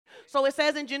So it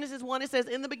says in Genesis 1, it says,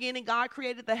 in the beginning, God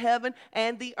created the heaven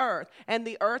and the earth. And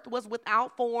the earth was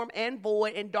without form and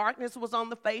void, and darkness was on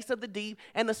the face of the deep,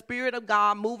 and the Spirit of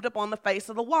God moved upon the face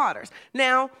of the waters.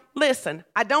 Now, listen,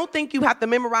 I don't think you have to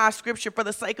memorize scripture for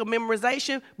the sake of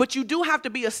memorization, but you do have to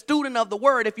be a student of the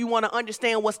word if you want to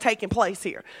understand what's taking place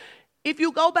here. If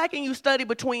you go back and you study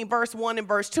between verse 1 and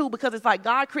verse 2, because it's like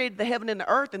God created the heaven and the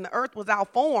earth was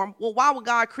without form. Well, why would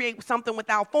God create something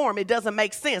without form? It doesn't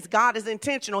make sense. God is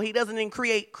intentional. He doesn't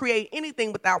create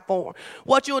anything without form.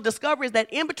 What you'll discover is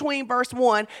that in between verse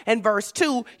 1 and verse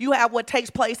 2, you have what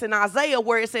takes place in Isaiah,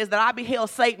 where it says that I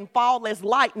beheld Satan fall as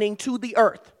lightning to the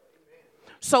earth.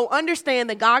 So understand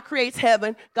that God creates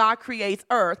heaven, God creates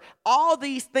earth. All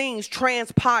these things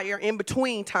transpire in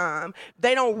between time.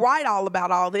 They don't write all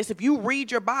about all this. If you read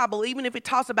your Bible, even if it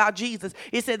talks about Jesus,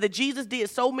 it said that Jesus did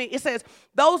so many. It says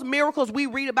those miracles we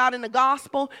read about in the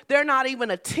gospel, they're not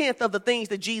even a tenth of the things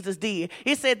that Jesus did.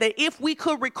 It said that if we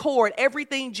could record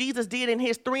everything Jesus did in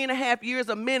his 3.5 years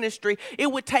of ministry,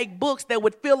 it would take books that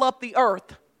would fill up the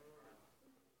earth.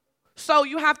 So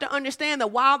you have to understand that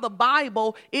while the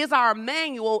Bible is our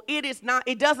manual,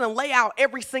 it doesn't lay out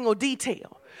every single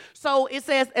detail. So it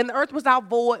says, and the earth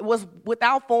was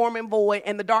without form and void,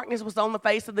 and the darkness was on the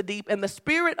face of the deep, and the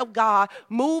Spirit of God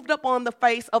moved upon the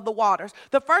face of the waters.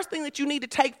 The first thing that you need to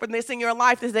take from this in your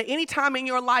life is that anytime in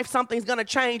your life something's going to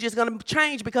change, it's going to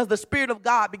change because the Spirit of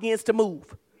God begins to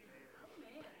move.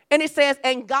 And it says,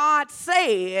 and God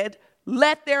said,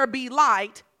 let there be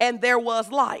light, and there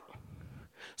was light.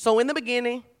 So in the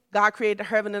beginning, God created the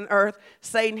heaven and the earth.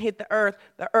 Satan hit the earth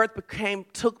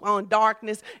took on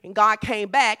darkness, and God came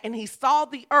back and he saw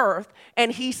the earth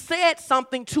and he said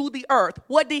something to the earth.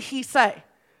 What did he say?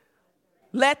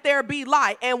 Let there be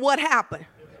light. And what happened?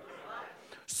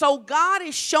 So God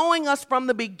is showing us from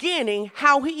the beginning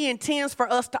how he intends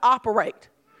for us to operate.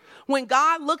 When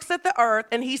God looks at the earth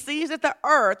and he sees that the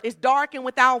earth is dark and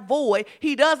without void,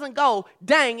 he doesn't go,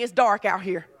 dang, it's dark out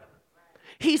here.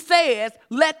 He says,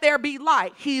 let there be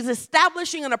light. He's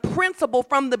establishing a principle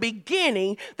from the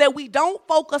beginning that we don't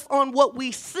focus on what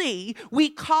we see. We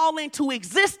call into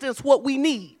existence what we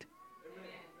need.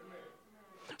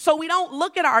 So we don't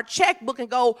look at our checkbook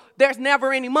and go, there's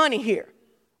never any money here.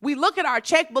 We look at our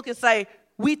checkbook and say,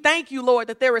 we thank you, Lord,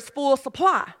 that there is full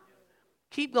supply.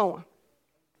 Keep going.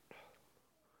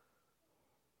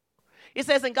 It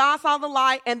says, and God saw the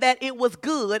light and that it was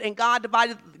good, and God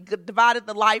divided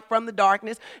the light from the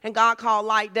darkness, and God called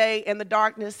light day, and the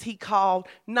darkness he called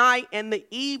night, and the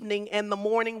evening and the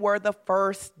morning were the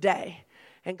first day.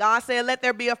 And God said, let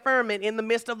there be a firmament in the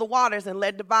midst of the waters, and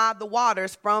let divide the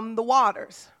waters from the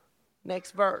waters.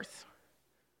 Next verse.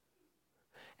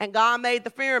 And God made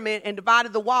the firmament and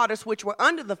divided the waters which were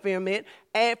under the firmament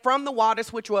and from the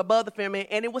waters which were above the firmament.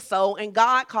 And it was so. And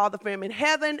God called the firmament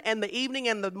heaven, and the evening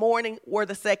and the morning were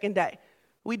the second day.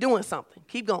 We doing something.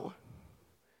 Keep going.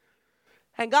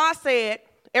 And God said,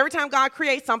 every time God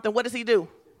creates something, what does he do?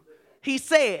 He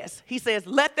says,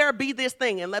 let there be this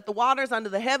thing, and let the waters under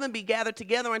the heaven be gathered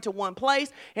together into one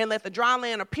place, and let the dry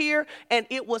land appear. And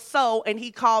it was so, and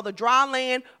he called the dry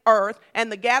land earth,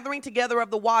 and the gathering together of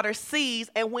the waters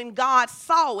seas. And when God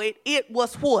saw it, it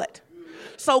was what?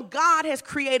 So God has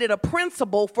created a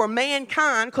principle for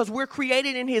mankind, because we're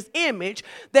created in his image,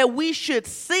 that we should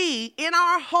see in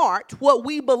our heart what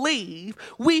we believe.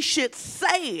 We should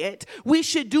say it. We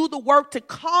should do the work to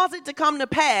cause it to come to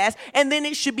pass. And then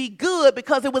it should be good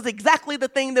because it was exactly the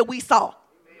thing that we saw.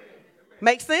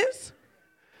 Make sense?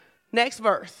 Next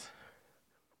verse.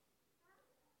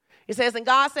 It says, and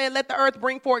God said, let the earth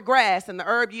bring forth grass, and the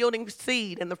herb yielding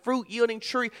seed, and the fruit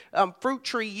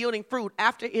tree yielding fruit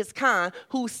after its kind,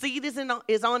 whose seed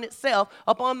is on itself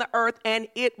upon the earth, and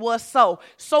it was so.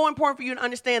 So important for you to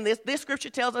understand this. This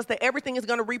scripture tells us that everything is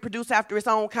going to reproduce after its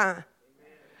own kind.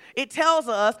 Amen. It tells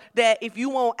us that if you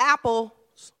want apples,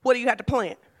 what do you have to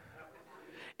plant?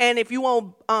 And if you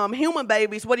want human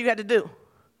babies, what do you have to do?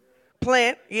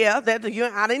 Plant, yeah,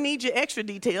 I didn't need your extra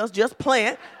details, just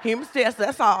plant. Human test,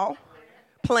 that's all.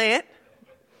 Plant.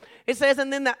 It says,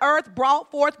 and then the earth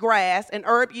brought forth grass, and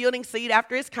herb yielding seed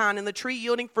after its kind, and the tree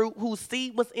yielding fruit whose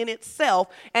seed was in itself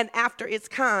and after its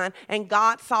kind, and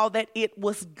God saw that it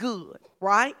was good,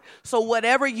 right? So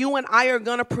whatever you and I are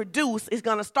going to produce is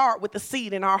going to start with the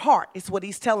seed in our heart, is what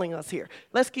he's telling us here.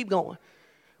 Let's keep going.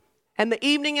 And the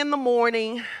evening and the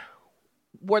morning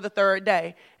were the third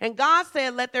day. And God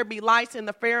said, let there be lights in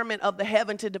the firmament of the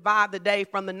heaven to divide the day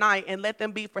from the night, and let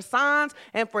them be for signs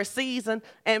and for seasons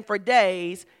and for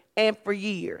days and for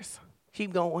years.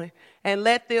 Keep going. And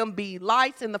let them be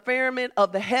lights in the firmament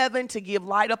of the heaven to give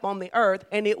light upon the earth.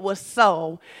 And it was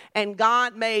so. And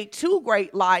God made two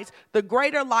great lights, the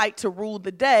greater light to rule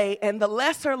the day and the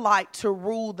lesser light to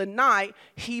rule the night.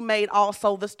 He made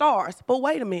also the stars. But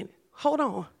wait a minute. Hold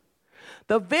on.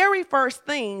 The very first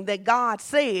thing that God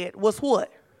said was what?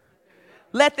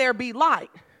 Let there be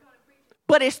light.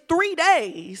 But it's 3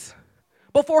 days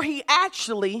before he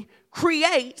actually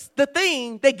creates the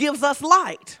thing that gives us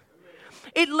light.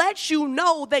 It lets you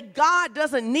know that God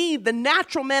doesn't need the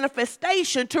natural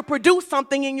manifestation to produce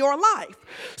something in your life.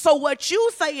 So what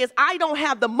you say is, I don't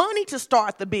have the money to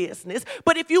start the business.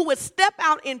 But if you would step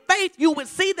out in faith, you would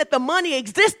see that the money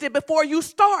existed before you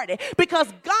started. Because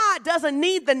God doesn't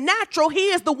need the natural. He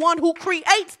is the one who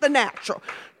creates the natural.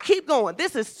 Keep going.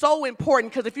 This is so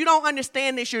important, because if you don't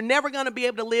understand this, you're never going to be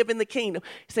able to live in the kingdom.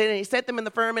 He said, and he set them in the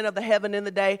firmament of the heaven in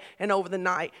the day and over the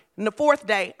night. And the fourth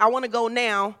day, I want to go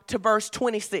now to verse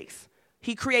 26.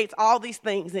 He creates all these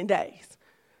things in days.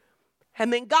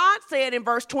 And then God said in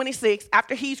verse 26,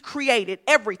 after he's created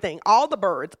everything, all the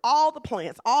birds, all the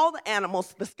plants, all the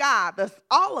animals, the sky,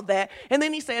 all of that. And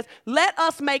then he says, let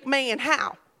us make man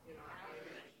how?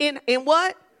 In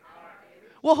what?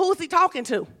 Well, who's he talking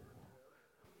to?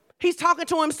 He's talking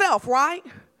to himself, right?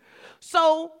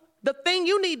 So the thing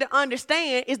you need to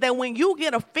understand is that when you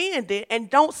get offended and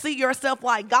don't see yourself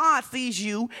like God sees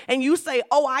you, and you say,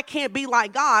 oh, I can't be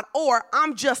like God, or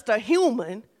I'm just a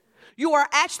human, you are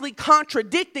actually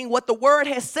contradicting what the word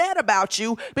has said about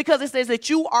you, because it says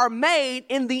that you are made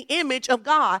in the image of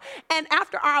God and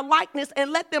after our likeness,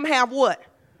 and let them have what?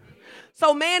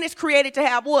 So man is created to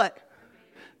have what?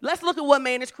 Let's look at what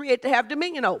man is created to have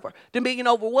dominion over. Dominion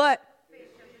over what?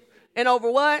 And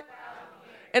over what?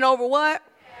 And over what?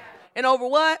 And over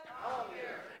what?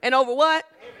 And over what?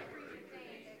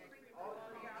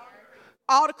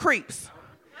 All the creeps.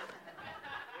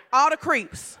 All the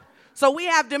creeps. So we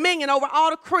have dominion over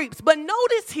all the creeps. But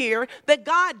notice here that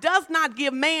God does not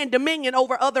give man dominion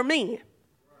over other men.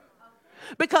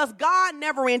 Because God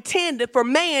never intended for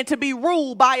man to be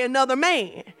ruled by another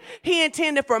man. He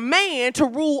intended for man to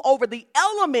rule over the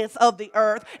elements of the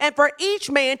earth, and for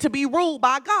each man to be ruled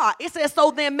by God. It says,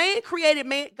 so then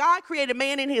God created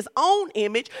man in his own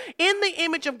image. In the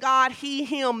image of God,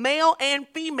 him, male and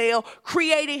female,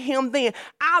 created him then.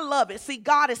 I love it. See,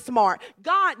 God is smart.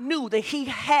 God knew that he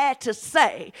had to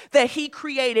say that he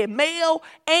created male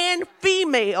and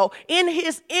female in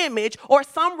his image, or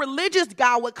some religious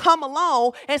guy would come along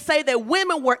and say that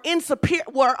women were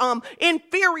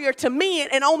inferior to men,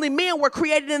 and only men were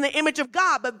created in the image of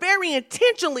God. But very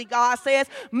intentionally, God says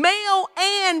male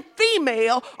and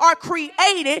female are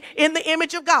created in the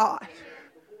image of God.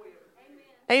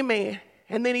 Amen.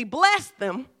 And then he blessed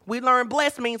them. We learned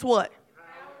blessed means what?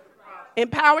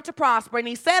 Empowered to prosper. And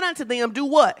he said unto them, do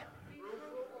what?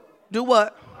 Do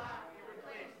what?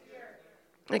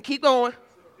 And keep going.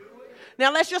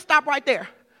 Now let's just stop right there.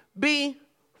 Be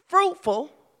fruitful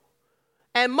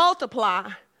and multiply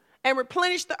and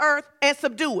replenish the earth and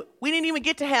subdue it. We didn't even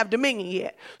get to have dominion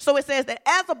yet. So it says that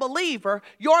as a believer,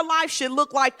 your life should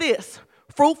look like this: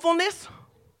 fruitfulness,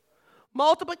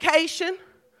 multiplication,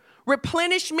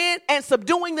 replenishment, and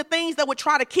subduing the things that would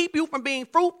try to keep you from being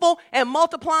fruitful, and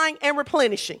multiplying and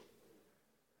replenishing.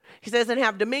 He says, and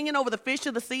have dominion over the fish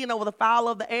of the sea and over the fowl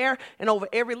of the air and over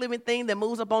every living thing that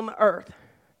moves upon the earth.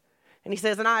 And he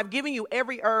says, and I have given you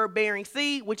every herb bearing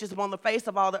seed, which is upon the face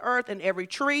of all the earth, and every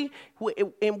tree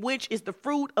in which is the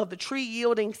fruit of the tree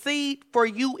yielding seed. For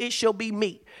you it shall be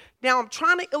meat. Now I'm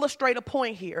trying to illustrate a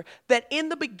point here, that in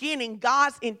the beginning,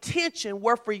 God's intention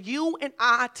were for you and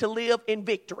I to live in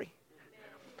victory.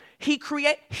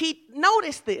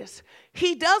 Notice this.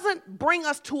 He doesn't bring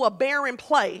us to a barren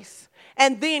place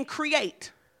and then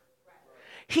create.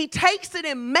 He takes it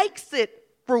and makes it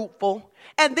fruitful,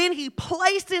 and then he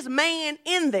places man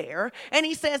in there, and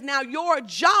he says, now your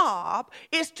job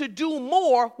is to do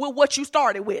more with what you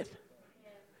started with.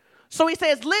 So he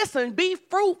says, listen, be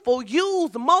fruitful,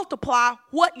 use, multiply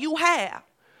what you have.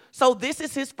 So this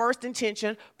is his first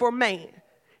intention for man.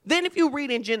 Then if you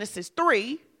read in Genesis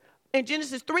 3,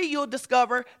 you'll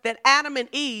discover that Adam and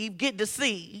Eve get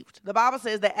deceived. The Bible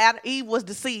says that Eve was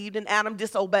deceived and Adam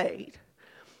disobeyed.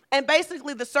 And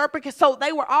basically the serpent, so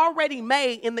they were already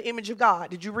made in the image of God.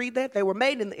 Did you read that? They were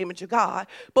made in the image of God.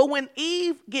 But when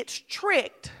Eve gets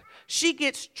tricked, she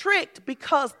gets tricked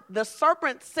because the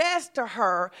serpent says to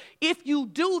her, if you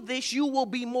do this, you will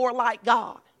be more like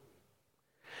God.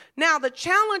 Now, the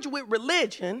challenge with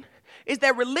religion is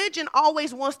that religion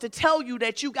always wants to tell you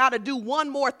that you got to do one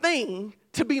more thing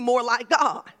to be more like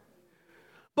God.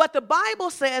 But the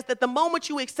Bible says that the moment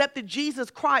you accepted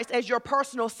Jesus Christ as your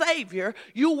personal Savior,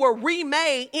 you were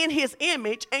remade in his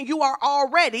image and you are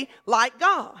already like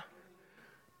God.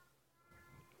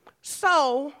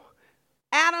 So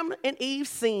Adam and Eve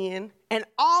sin, and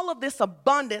all of this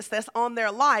abundance that's on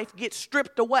their life gets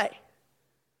stripped away.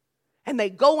 And they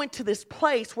go into this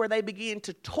place where they begin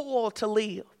to toil to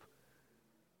live.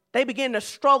 They begin to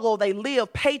struggle. They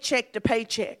live paycheck to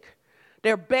paycheck.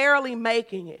 They're barely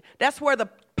making it. That's where the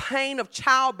pain of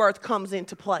childbirth comes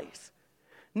into place.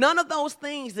 None of those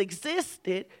things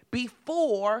existed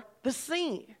before the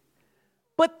sin.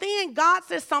 But then God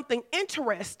says something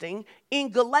interesting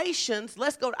in Galatians.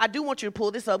 Let's go. I do want you to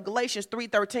pull this up, Galatians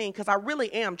 3:13, because I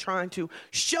really am trying to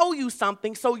show you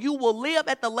something so you will live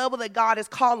at the level that God is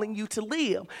calling you to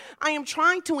live. I am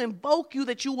trying to invoke you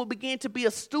that you will begin to be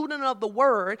a student of the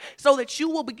word so that you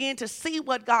will begin to see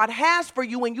what God has for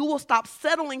you and you will stop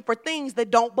settling for things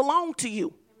that don't belong to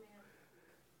you.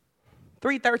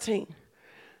 3:13.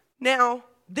 Now,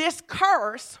 this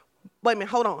curse, wait a minute,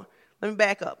 hold on. Let me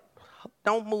back up.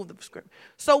 Don't move the script.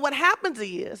 So what happens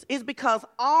is because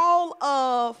all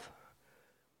of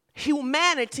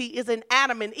humanity is in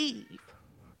Adam and Eve.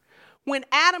 When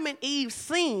Adam and Eve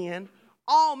sin,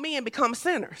 all men become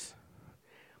sinners.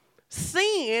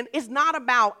 Sin is not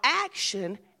about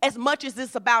action as much as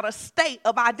it's about a state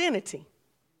of identity.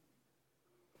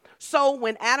 So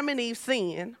when Adam and Eve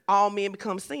sin, all men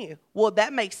become sin. Well,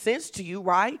 that makes sense to you,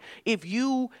 right? If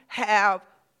you have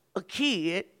a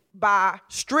kid by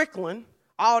Strickland,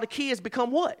 all the kids become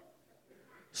what?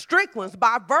 Stricklands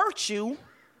by virtue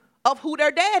of who their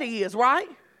daddy is, right?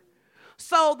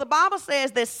 So the Bible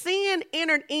says that sin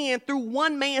entered in through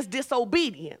one man's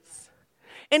disobedience.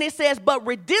 And it says, but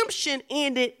redemption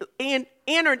entered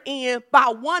in by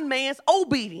one man's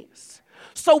obedience.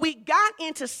 So we got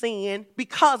into sin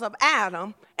because of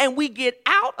Adam, and we get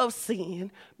out of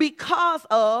sin because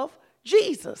of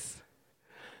Jesus.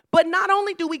 But not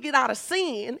only do we get out of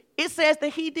sin, it says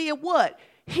that he did what?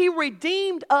 He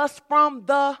redeemed us from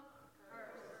the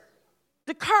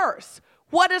curse.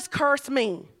 What does curse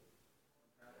mean?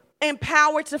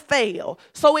 Empowered to fail.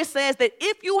 So it says that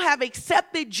if you have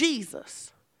accepted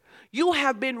Jesus, you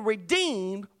have been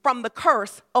redeemed from the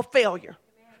curse of failure.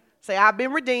 Amen. Say, I've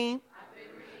been redeemed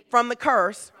from the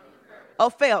curse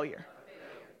of failure.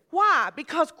 Why?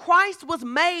 Because Christ was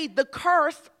made the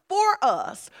curse for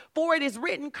us. For it is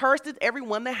written, cursed is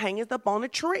everyone that hangeth upon a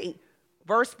tree.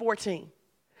 Verse 14.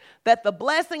 That the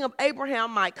blessing of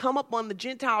Abraham might come upon the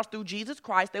Gentiles through Jesus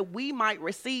Christ, that we might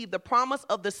receive the promise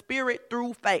of the Spirit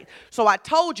through faith. So I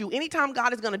told you, anytime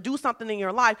God is going to do something in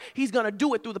your life, he's going to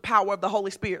do it through the power of the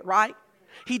Holy Spirit, right?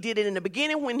 He did it in the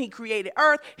beginning when he created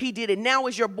earth. He did it now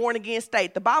as your born again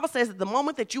state. The Bible says that the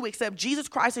moment that you accept Jesus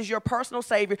Christ as your personal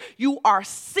Savior, you are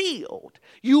sealed.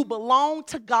 You belong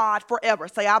to God forever.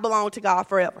 Say, I belong to God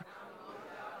forever.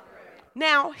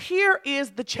 Now, here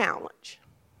is the challenge.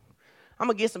 I'm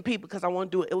going to get some people because I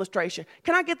want to do an illustration.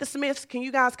 Can I get the Smiths? Can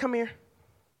you guys come here?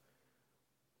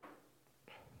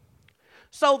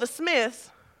 So the Smiths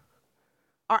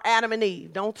are Adam and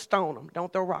Eve. Don't stone them.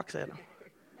 Don't throw rocks at them.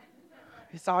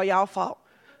 It's all y'all fault.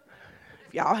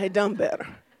 If y'all had done better,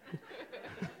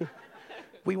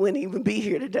 we wouldn't even be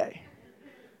here today.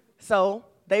 So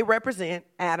they represent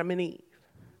Adam and Eve.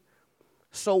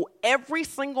 So every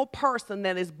single person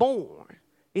that is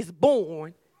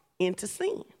born into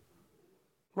sin.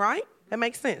 Right? That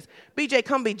makes sense. BJ,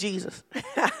 come be Jesus.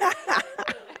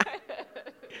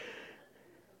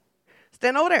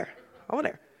 Stand over there. Over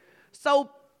there.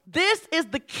 So this is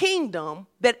the kingdom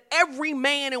that every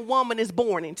man and woman is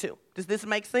born into. Does this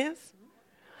make sense?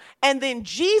 And then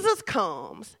Jesus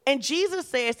comes and Jesus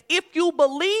says, if you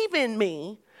believe in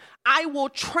me, I will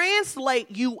translate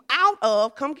you out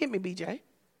of, come get me, BJ.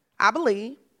 I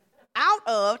believe. Out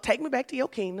of, take me back to your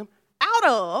kingdom. Out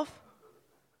of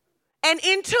and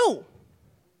into.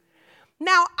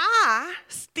 Now, I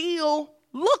still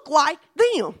look like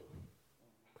them,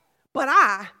 but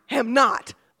I am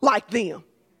not like them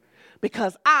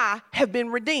because I have been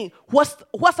redeemed. What's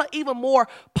an even more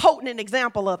potent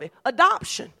example of it?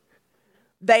 Adoption.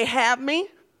 They have me.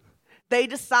 They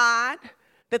decide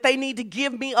that they need to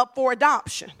give me up for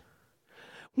adoption.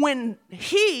 When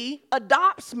he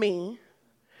adopts me,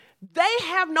 they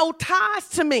have no ties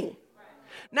to me.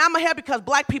 Now, I'm going to help because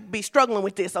black people be struggling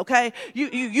with this, okay?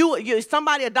 You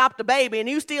somebody adopt a baby and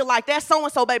you still like, that's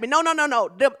so-and-so baby. No.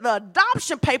 The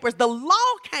adoption papers, the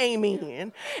law came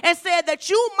in and said that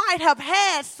you might have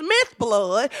had Smith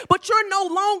blood, but you're no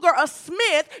longer a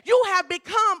Smith. You have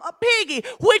become a piggy,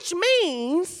 which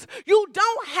means you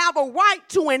don't have a right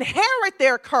to inherit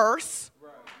their curse.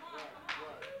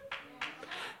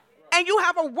 and you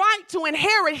have a right to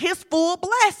inherit his full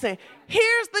blessing.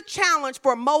 Here's the challenge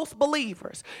for most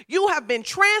believers. You have been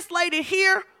translated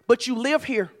here, but you live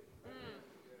here.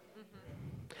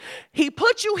 He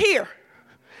put you here.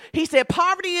 He said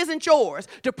poverty isn't yours.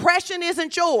 Depression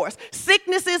isn't yours.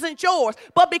 Sickness isn't yours.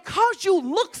 But because you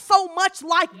look so much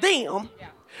like them,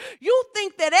 you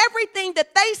think that everything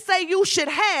that they say you should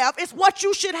have is what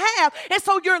you should have. And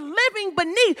so you're living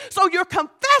beneath. So you're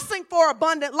confessing for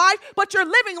abundant life, but you're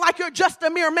living like you're just a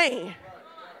mere man.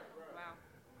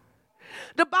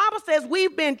 The Bible says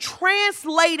we've been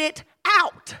translated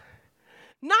out.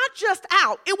 Not just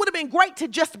out. It would have been great to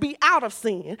just be out of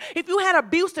sin. If you had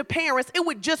abusive parents, it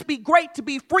would just be great to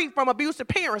be free from abusive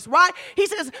parents, right? He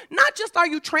says, not just are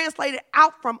you translated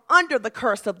out from under the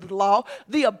curse of the law,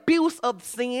 the abuse of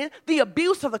sin, the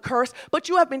abuse of the curse, but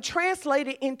you have been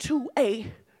translated into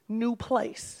a new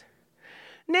place.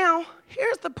 Now,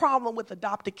 here's the problem with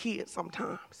adopted kids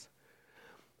sometimes.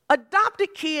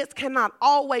 Adopted kids cannot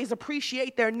always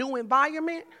appreciate their new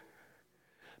environment,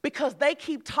 because they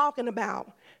keep talking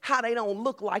about how they don't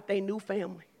look like their new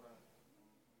family.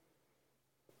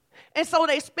 And so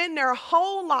they spend their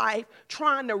whole life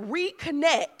trying to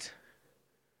reconnect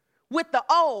with the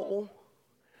old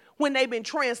when they've been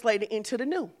translated into the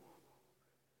new.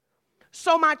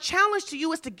 So my challenge to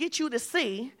you is to get you to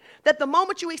see that the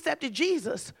moment you accepted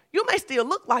Jesus, you may still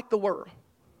look like the world.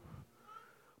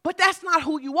 But that's not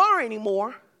who you are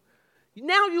anymore.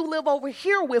 Now you live over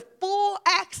here with full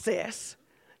access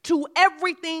to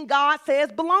everything God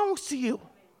says belongs to you.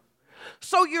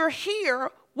 So you're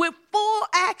here with full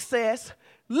access,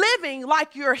 living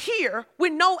like you're here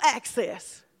with no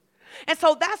access. And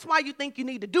so that's why you think you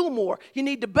need to do more. You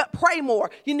need to pray more.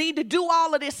 You need to do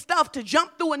all of this stuff to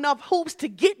jump through enough hoops to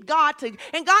get God to.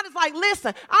 And God is like,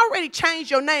 listen, I already changed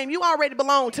your name. You already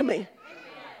belong to me.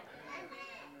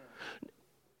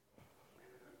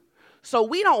 So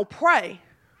we don't pray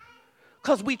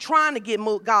because we're trying to get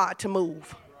God to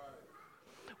move.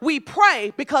 We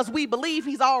pray because we believe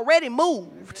he's already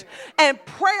moved. And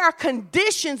prayer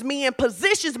conditions me and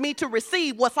positions me to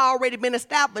receive what's already been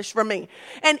established for me.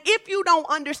 And if you don't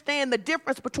understand the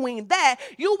difference between that,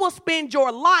 you will spend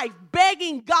your life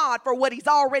begging God for what he's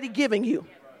already giving you.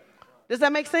 Does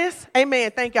that make sense? Amen.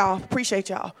 Thank y'all. Appreciate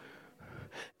y'all.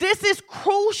 This is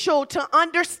crucial to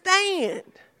understand.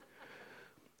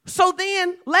 So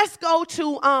then let's go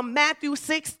to Matthew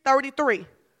 6:33.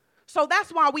 So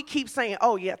that's why we keep saying,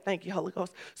 oh, yeah, thank you, Holy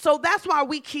Ghost. So that's why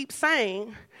we keep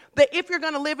saying that if you're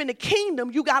going to live in the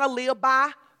kingdom, you got to live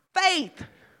by faith.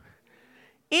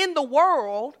 In the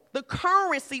world, the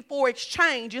currency for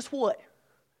exchange is what?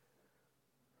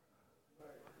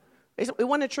 It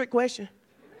wasn't a trick question.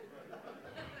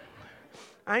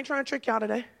 I ain't trying to trick y'all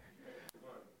today.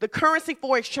 The currency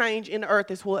for exchange in the earth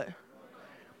is what?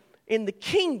 In the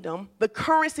kingdom, the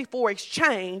currency for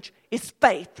exchange is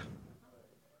faith.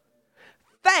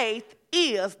 Faith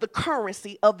is the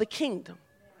currency of the kingdom.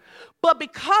 But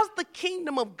because the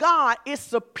kingdom of God is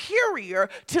superior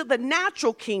to the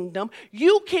natural kingdom,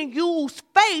 you can use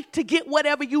faith to get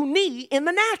whatever you need in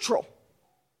the natural.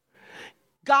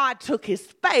 God took his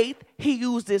faith, he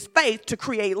used his faith to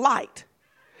create light.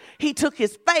 He took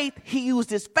his faith, he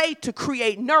used his faith to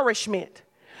create nourishment.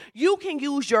 You can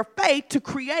use your faith to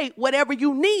create whatever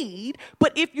you need,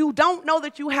 but if you don't know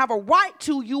that you have a right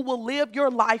to, you will live your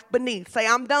life beneath. Say,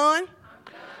 I'm done.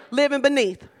 Living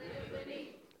beneath.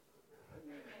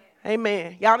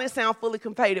 Amen. Y'all didn't sound fully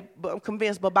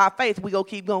convinced, but by faith, we go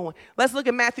keep going. Let's look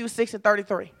at Matthew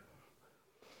 6:33.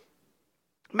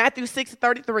 Matthew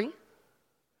 6:33.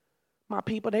 My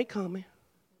people, they coming.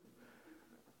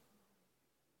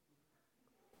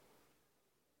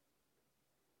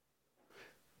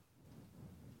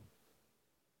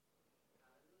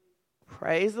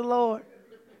 Praise the Lord.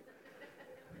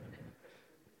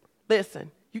 Listen,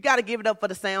 you got to give it up for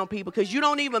the sound people, because you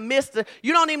don't even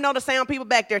know the sound people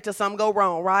back there till something go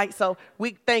wrong, right? So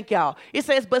we thank y'all. It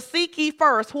says, but seek ye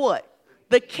first what?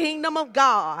 The kingdom of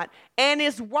God and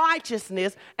his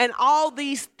righteousness, and all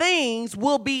these things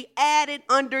will be added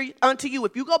unto you.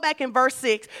 If you go back in verse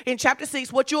 6, in chapter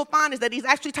 6, what you'll find is that he's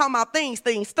actually talking about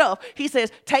stuff. He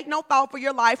says, take no thought for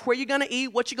your life, where you're going to eat,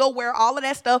 what you're going to wear, all of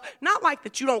that stuff. Not like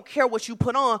that you don't care what you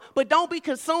put on, but don't be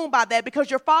consumed by that, because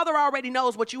your Father already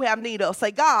knows what you have need of.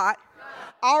 Say, God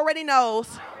already knows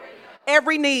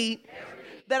every need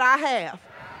that I have.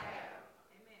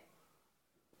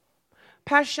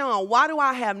 Pastor Sean, why do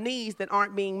I have needs that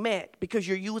aren't being met? Because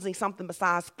you're using something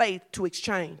besides faith to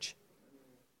exchange.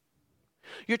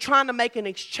 You're trying to make an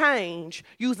exchange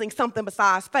using something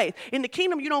besides faith. In the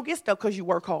kingdom, you don't get stuff because you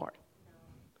work hard.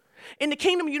 In the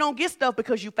kingdom, you don't get stuff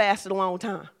because you fasted a long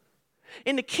time.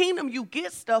 In the kingdom, you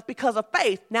get stuff because of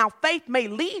faith. Now, faith may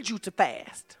lead you to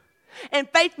fast, and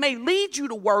faith may lead you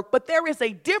to work, but there is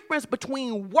a difference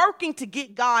between working to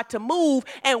get God to move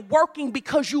and working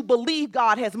because you believe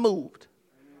God has moved.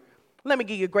 Let me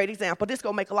give you a great example. This is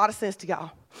going to make a lot of sense to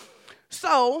y'all.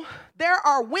 So there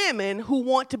are women who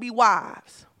want to be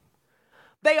wives.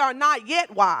 They are not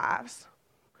yet wives.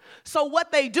 So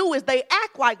what they do is they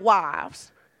act like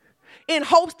wives in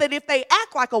hopes that if they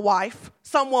act like a wife,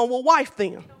 someone will wife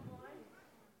them.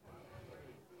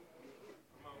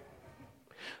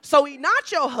 So he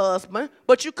not your husband,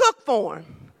 but you cook for him.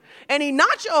 And he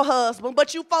not your husband,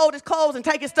 but you fold his clothes and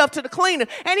take his stuff to the cleaner.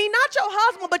 And he not your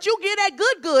husband, but you give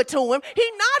that good to him.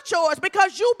 He not yours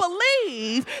because you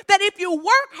believe that if you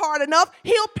work hard enough,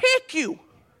 he'll pick you.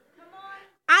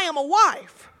 I am a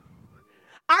wife.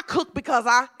 I cook because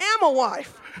I am a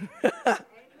wife.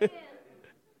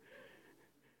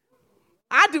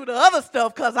 I do the other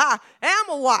stuff because I am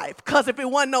a wife. Because if it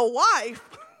wasn't no wife,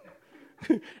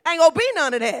 ain't gonna be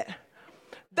none of that.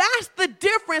 That's the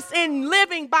difference in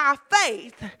living by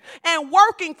faith and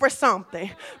working for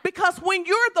something. Because when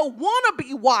you're the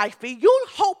wannabe wifey, you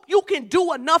hope you can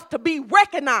do enough to be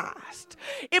recognized.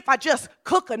 If I just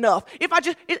cook enough,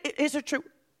 is it true?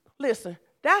 Listen,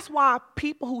 that's why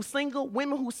people who single,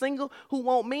 women who single, who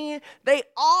want men, they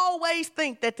always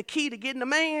think that the key to getting a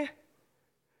man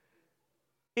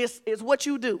is what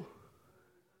you do.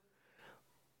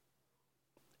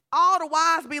 All the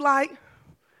wives be like,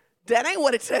 that ain't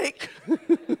what it takes.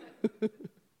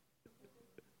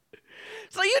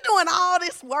 So you doing all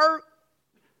this work.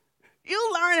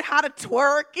 You learning how to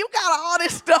twerk. You got all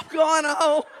this stuff going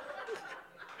on.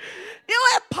 You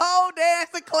have pole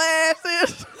dancing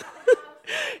classes.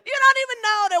 You don't even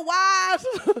know that wives,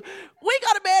 we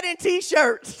go to bed in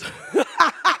T-shirts.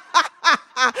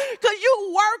 Because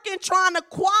you working trying to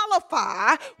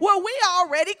qualify where we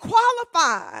already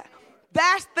qualified.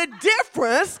 That's the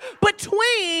difference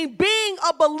between being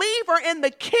a believer in the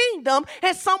kingdom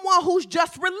and someone who's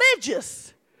just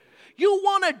religious. You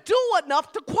want to do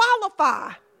enough to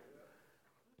qualify.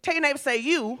 Tell your neighbor, say,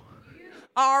 you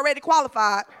are already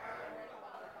qualified,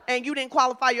 and you didn't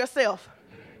qualify yourself.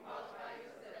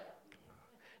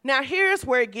 Now, here's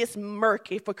where it gets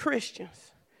murky for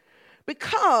Christians.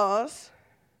 Because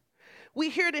we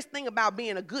hear this thing about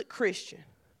being a good Christian.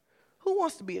 Who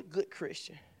wants to be a good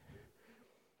Christian?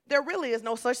 There really is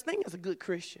no such thing as a good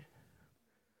Christian.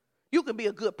 You can be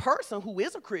a good person who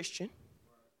is a Christian,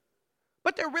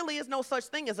 but there really is no such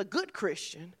thing as a good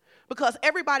Christian because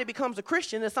everybody becomes a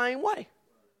Christian the same way.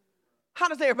 How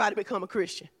does everybody become a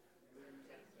Christian?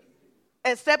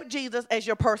 Accept Jesus as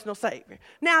your personal Savior.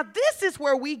 Now, this is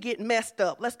where we get messed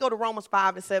up. Let's go to Romans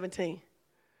 5:17.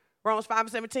 Romans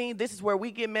 5:17, this is where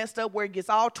we get messed up, where it gets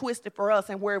all twisted for us,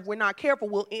 and where if we're not careful,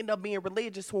 we'll end up being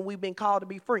religious when we've been called to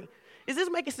be free. Is this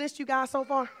making sense to you guys so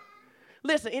far?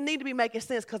 Listen, it need to be making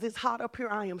sense because it's hot up here.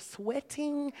 I am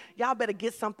sweating. Y'all better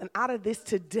get something out of this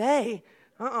today.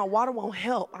 Water won't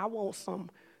help. I want some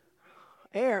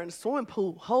air in the swimming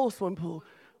pool, whole swimming pool.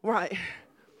 Right.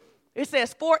 It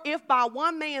says, for if by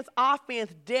one man's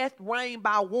offense death reigned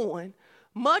by one,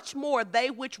 much more they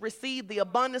which receive the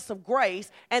abundance of grace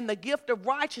and the gift of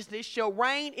righteousness shall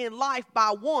reign in life by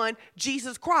one,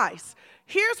 Jesus Christ.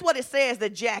 Here's what it says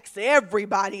that jacks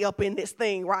everybody up in this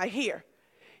thing right here.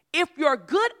 If your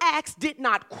good acts did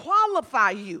not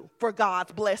qualify you for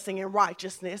God's blessing and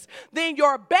righteousness, then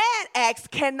your bad acts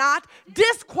cannot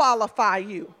disqualify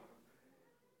you.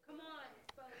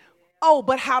 Oh,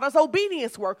 but how does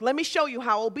obedience work? Let me show you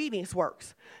how obedience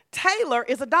works. Taylor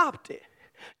is adopted.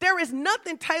 There is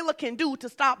nothing Taylor can do to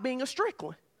stop being a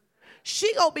Strickland.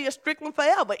 She gonna be a Strickland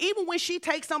forever. Even when she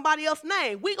takes somebody else's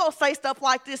name, we gonna say stuff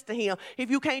like this to him.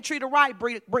 If you can't treat her right,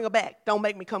 bring her back. Don't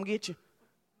make me come get you.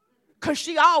 Because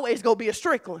she always gonna be a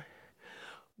Strickland.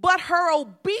 But her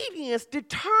obedience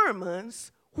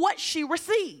determines what she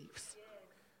receives.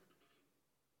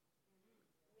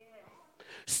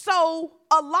 So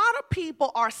a lot of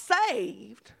people are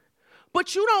saved,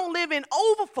 but you don't live in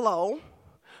overflow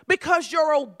because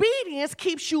your obedience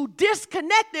keeps you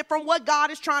disconnected from what God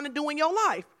is trying to do in your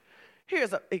life.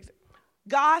 Here's a example.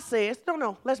 God says,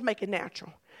 no, let's make it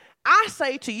natural. I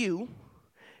say to you,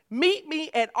 meet me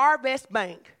at Arvest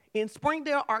Bank in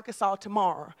Springdale, Arkansas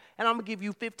tomorrow, and I'm going to give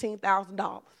you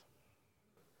 $15,000.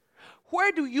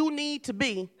 Where do you need to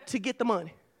be to get the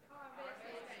money?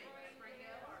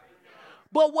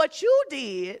 But what you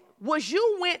did was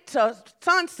you went to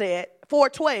Sunset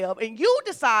 412 and you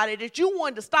decided that you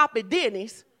wanted to stop at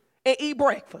Denny's and eat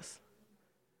breakfast.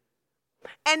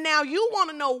 And now you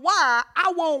want to know why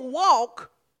I won't walk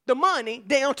the money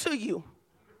down to you.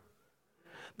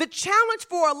 The challenge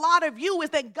for a lot of you is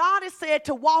that God has said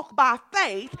to walk by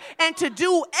faith and to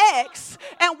do X.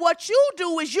 And what you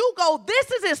do is you go, this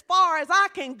is as far as I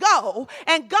can go.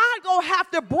 And God gonna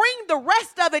have to bring the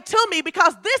rest of it to me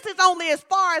because this is only as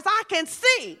far as I can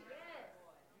see.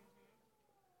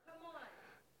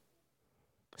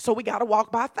 So we got to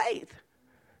walk by faith.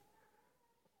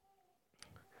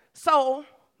 So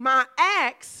my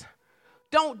acts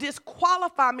don't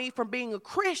disqualify me from being a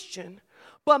Christian,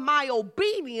 but my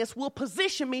obedience will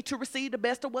position me to receive the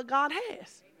best of what God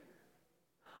has.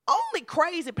 Only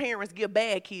crazy parents give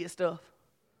bad kids stuff.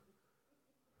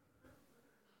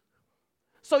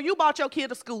 So you bought your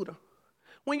kid a scooter.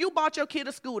 When you bought your kid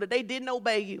a scooter, they didn't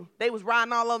obey you. They was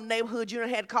riding all over the neighborhood. You done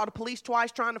had to call the police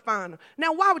twice trying to find them.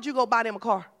 Now, why would you go buy them a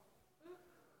car?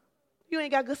 You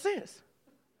ain't got good sense.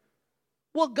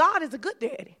 Well, God is a good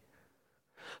daddy.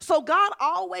 So God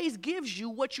always gives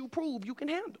you what you prove you can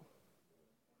handle.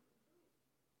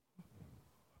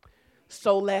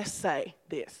 So let's say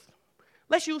this.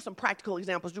 Let's use some practical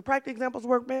examples. Do practical examples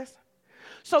work best?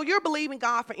 So you're believing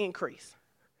God for increase.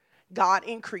 God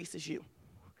increases you.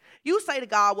 You say to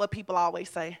God what people always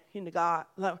say to God.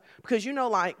 Because you know,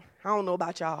 like, I don't know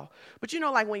about y'all, but you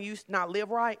know, like when you used to not live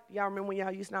right. Y'all remember when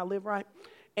y'all used to not live right?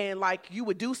 And like you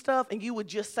would do stuff and you would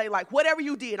just say like, whatever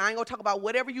you did, I ain't gonna talk about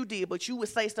whatever you did, but you would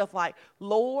say stuff like,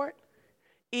 Lord,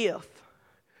 if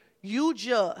you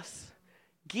just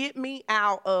get me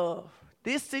out of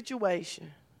this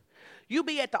situation, you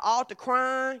be at the altar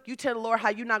crying, you tell the Lord how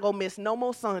you're not gonna miss no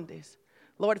more Sundays.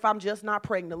 Lord, if I'm just not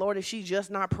pregnant. Lord, if she's just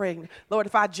not pregnant. Lord,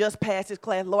 if I just pass this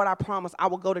class. Lord, I promise I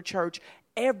will go to church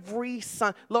every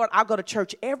Sunday. Lord, I'll go to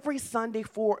church every Sunday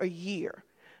for a year.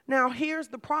 Now, here's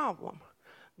the problem.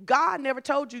 God never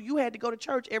told you you had to go to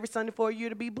church every Sunday for a year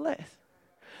to be blessed.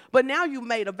 But now you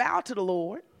made a vow to the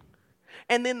Lord.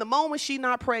 And then the moment she's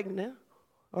not pregnant,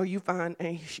 or you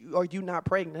not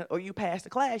pregnant, or you pass the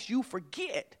class, you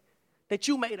forget that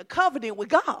you made a covenant with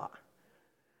God.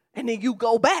 And then you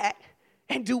go back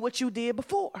and do what you did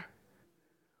before.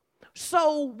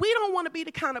 So we don't want to be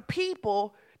the kind of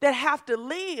people that have to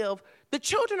live. The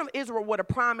children of Israel were the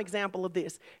prime example of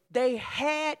this. They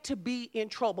had to be in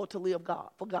trouble to live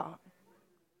for God.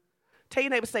 Tell your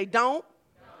neighbor, say, don't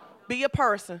be a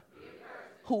person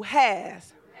who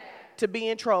has to be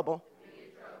in trouble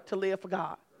to live for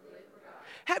God.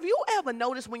 Have you ever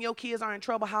noticed when your kids are in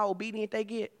trouble how obedient they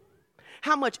get?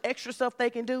 How much extra stuff they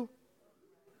can do?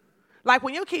 Like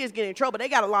when your kids get in trouble, they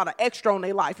got a lot of extra on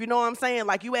their life. You know what I'm saying?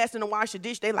 Like you ask them to wash the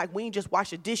dish, they like, we ain't just wash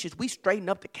the dishes. We straighten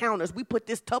up the counters. We put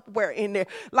this Tupperware in there.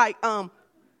 Like,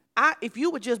 if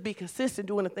you would just be consistent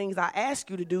doing the things I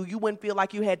ask you to do, you wouldn't feel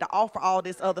like you had to offer all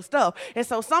this other stuff. And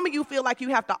so some of you feel like you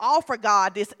have to offer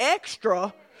God this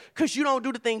extra because you don't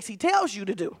do the things he tells you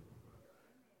to do.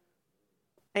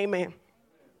 Amen.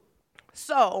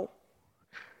 So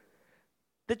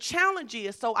the challenge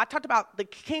is, so I talked about the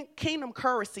kingdom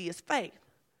currency is faith.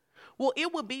 Well,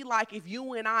 it would be like if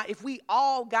you and I, if we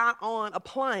all got on a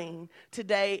plane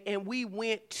today and we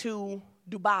went to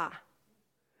Dubai.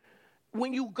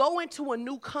 When you go into a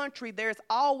new country, there's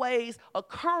always a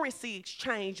currency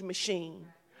exchange machine.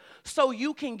 So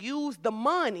you can use the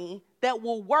money that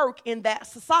will work in that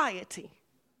society.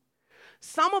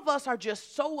 Some of us are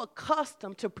just so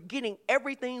accustomed to getting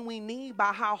everything we need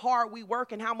by how hard we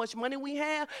work and how much money we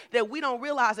have that we don't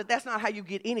realize that that's not how you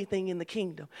get anything in the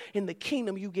kingdom. In the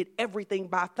kingdom, you get everything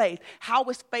by faith. How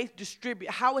is faith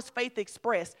distributed? How is faith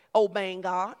expressed? Obeying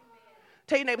God.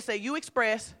 Tell your neighbor, say, you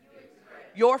express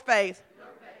your faith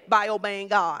by obeying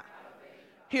God.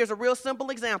 Here's a real simple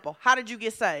example. How did you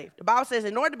get saved? The Bible says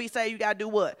in order to be saved, you got to do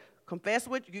what?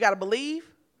 You got to believe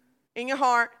in your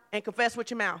heart and confess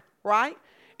with your mouth. Right?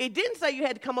 It didn't say you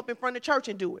had to come up in front of the church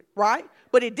and do it, right?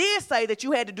 But it did say that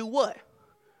you had to do what?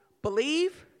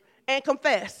 Believe and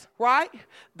confess, right?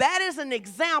 That is an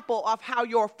example of how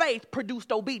your faith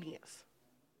produced obedience.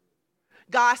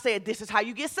 God said, this is how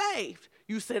you get saved.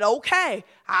 You said, okay,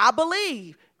 I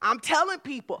believe. I'm telling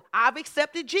people, I've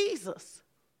accepted Jesus.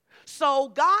 So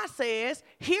God says,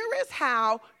 here is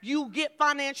how you get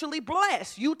financially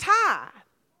blessed. You tithe.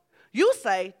 You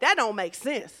say, that don't make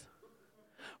sense.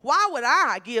 Why would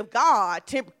I give God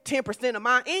 10% of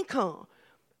my income?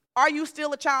 Are you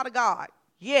still a child of God?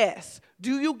 Yes.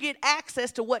 Do you get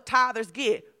access to what tithers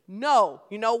get? No.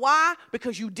 You know why?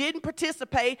 Because you didn't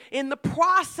participate in the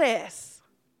process.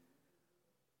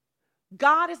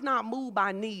 God is not moved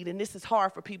by need, and this is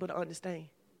hard for people to understand.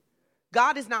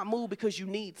 God is not moved because you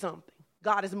need something.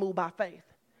 God is moved by faith.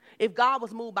 If God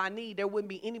was moved by need, there wouldn't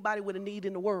be anybody with a need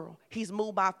in the world. He's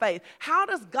moved by faith. How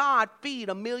does God feed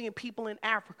 1 million people in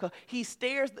Africa? He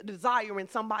stares the desire in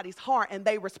somebody's heart and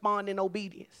they respond in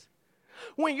obedience.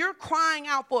 When you're crying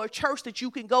out for a church that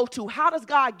you can go to, how does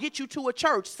God get you to a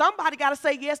church? Somebody got to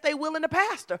say yes, they will, in the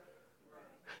pastor.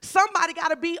 Somebody got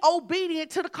to be obedient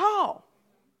to the call.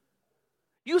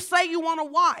 You say you want a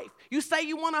wife. You say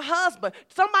you want a husband.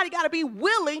 Somebody got to be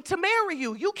willing to marry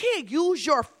you. You can't use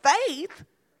your faith.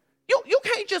 You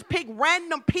can't just pick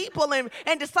random people and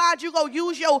decide you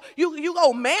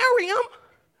go marry them.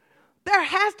 There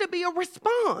has to be a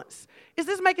response. Is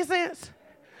this making sense?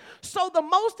 So the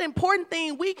most important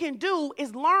thing we can do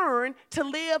is learn to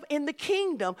live in the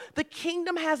kingdom. The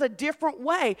kingdom has a different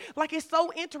way. Like, it's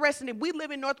so interesting that we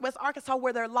live in Northwest Arkansas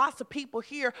where there are lots of people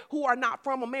here who are not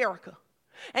from America.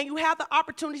 And you have the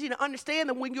opportunity to understand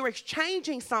that when you're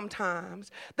exchanging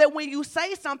sometimes, that when you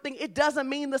say something, it doesn't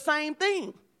mean the same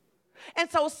thing.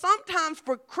 And so sometimes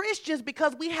for Christians,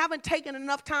 because we haven't taken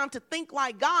enough time to think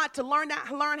like God, to learn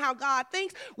how God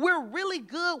thinks, we're really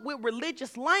good with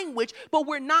religious language, but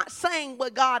we're not saying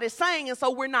what God is saying, and so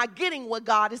we're not getting what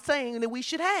God is saying that we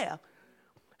should have.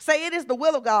 Say, it is the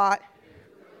will of God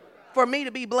for me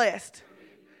to be blessed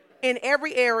in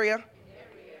every area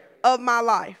of my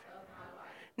life.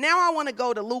 Now I want to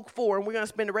go to Luke 4, and we're going to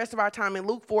spend the rest of our time in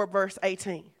Luke 4, verse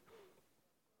 18.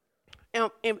 And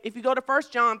if you go to 1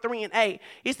 John 3 and 8,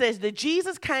 it says that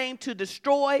Jesus came to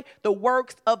destroy the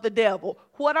works of the devil.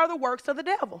 What are the works of the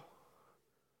devil?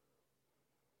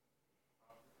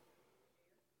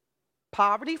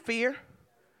 Poverty, fear,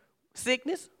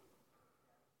 sickness,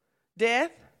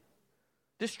 death,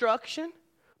 destruction.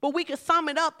 But we can sum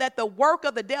it up that the work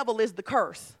of the devil is the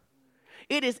curse.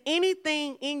 It is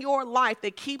anything in your life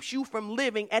that keeps you from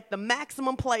living at the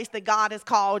maximum place that God has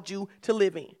called you to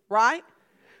live in, right?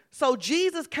 So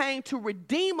Jesus came to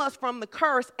redeem us from the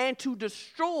curse and to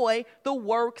destroy the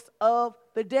works of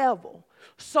the devil.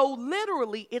 So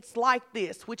literally, it's like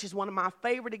this, which is one of my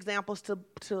favorite examples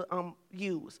to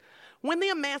use. When the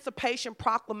Emancipation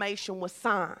Proclamation was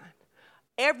signed,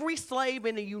 every slave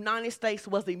in the United States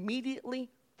was immediately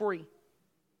free.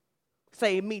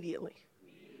 Say immediately.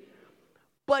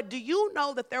 But do you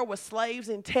know that there were slaves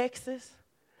in Texas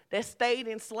that stayed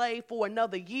enslaved for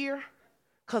another year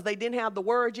because they didn't have the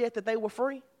word yet that they were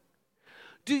free?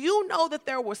 Do you know that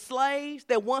there were slaves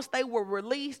that once they were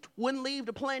released wouldn't leave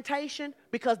the plantation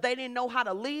because they didn't know how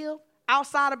to live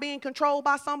outside of being controlled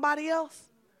by somebody else?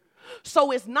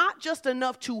 So it's not just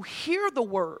enough to hear the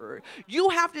word. You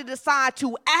have to decide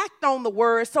to act on the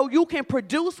word so you can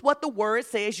produce what the word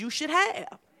says you should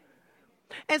have.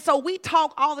 And so we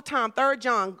talk all the time, 3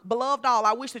 John, beloved all,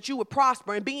 I wish that you would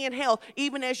prosper and be in health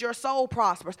even as your soul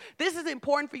prospers. This is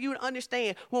important for you to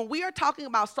understand. When we are talking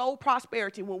about soul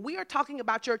prosperity, when we are talking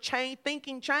about your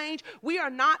thinking change, we are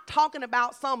not talking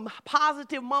about some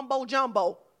positive mumbo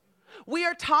jumbo. We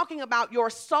are talking about your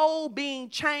soul being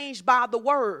changed by the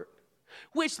word,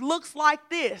 which looks like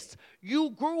this.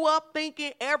 You grew up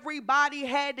thinking everybody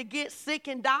had to get sick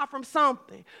and die from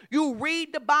something. You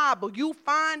read the Bible. You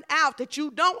find out that you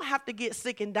don't have to get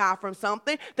sick and die from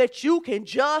something, that you can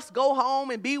just go home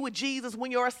and be with Jesus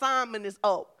when your assignment is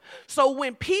up. So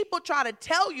when people try to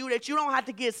tell you that you don't have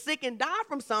to get sick and die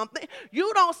from something,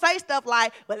 you don't say stuff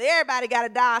like, well, everybody got to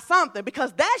die of something,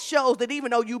 because that shows that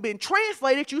even though you've been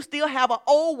translated, you still have an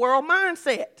old world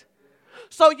mindset.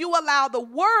 So you allow the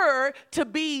word to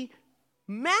be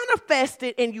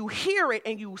manifested, and you hear it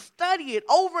and you study it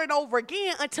over and over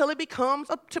again until it becomes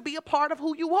to be a part of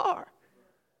who you are.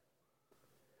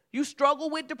 You struggle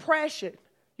with depression.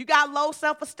 You got low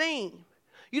self-esteem.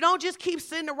 You don't just keep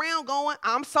sitting around going,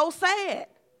 I'm so sad.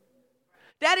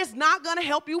 That is not going to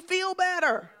help you feel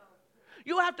better.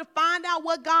 You have to find out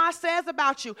what God says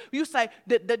about you. You say,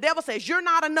 the devil says, you're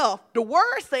not enough. The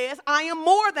word says, I am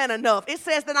more than enough. It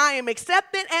says that I am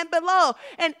accepted and beloved.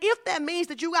 And if that means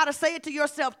that you got to say it to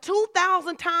yourself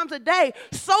 2,000 times a day,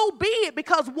 so be it,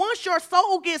 because once your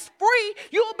soul gets free,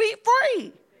 you'll be free.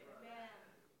 Amen.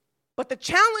 But the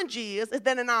challenge is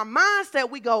that in our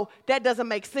mindset, we go, that doesn't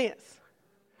make sense.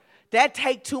 That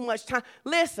take too much time.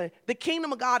 Listen, the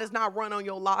kingdom of God is not run on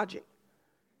your logic.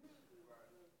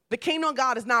 The kingdom of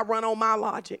God is not run on my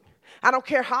logic. I don't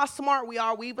care how smart we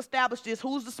are. We've established this.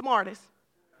 Who's the smartest?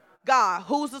 God.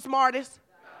 Who's the smartest?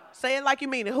 God. Say it like you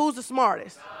mean it. Who's the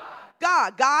smartest?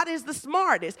 God. God is the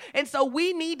smartest. And so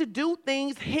we need to do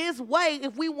things his way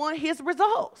if we want his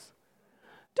results.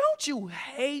 Don't you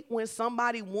hate when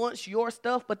somebody wants your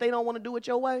stuff, but they don't want to do it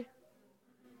your way?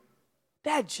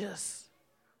 It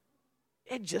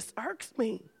just irks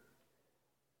me.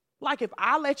 Like if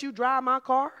I let you drive my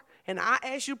car and I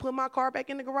ask you to put my car back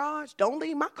in the garage, don't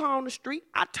leave my car on the street.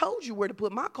 I told you where to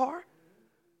put my car.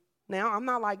 Now, I'm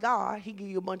not like God. He give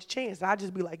you a bunch of chances. I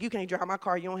just be like, you can't drive my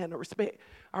car. You don't have no respect.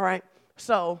 All right?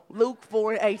 So, Luke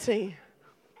 4:18.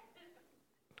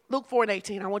 Luke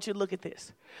 4:18, I want you to look at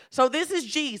this. So this is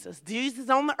Jesus. Jesus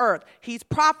on the earth. He's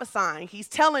prophesying. He's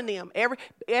telling them,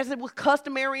 as it was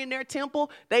customary in their temple,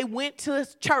 they went to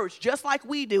church just like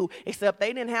we do, except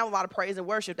they didn't have a lot of praise and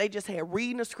worship. They just had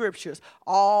reading the scriptures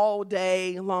all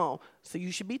day long. So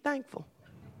you should be thankful.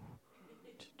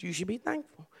 You should be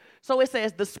thankful. So it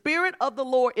says, the Spirit of the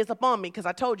Lord is upon me, because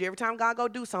I told you, every time God go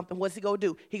do something, what's he going to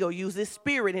do? He going to use his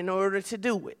Spirit in order to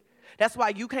do it. That's why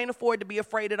you can't afford to be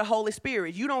afraid of the Holy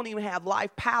Spirit. You don't even have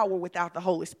life power without the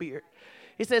Holy Spirit.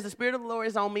 It says, the Spirit of the Lord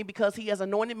is on me because he has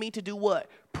anointed me to do what?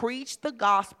 Preach the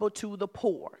gospel to the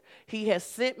poor. He has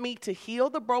sent me to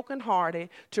heal the brokenhearted,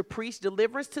 to preach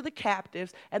deliverance to the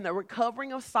captives, and the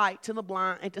recovering of sight to the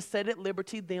blind, and to set at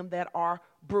liberty them that are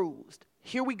bruised.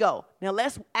 Here we go. Now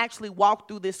let's actually walk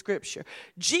through this scripture.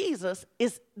 Jesus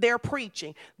is there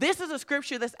preaching. This is a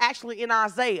scripture that's actually in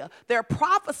Isaiah. They're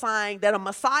prophesying that a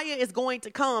Messiah is going to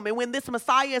come. And when this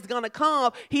Messiah is going to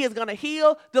come, he is going to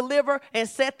heal, deliver, and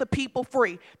set the people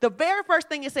free. The very first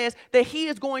thing it says that he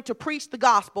is going to preach the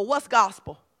gospel. What's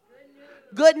gospel?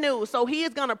 Good news. So he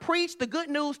is going to preach the good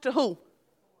news to who?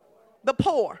 The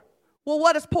poor. Well,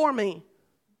 what does poor mean?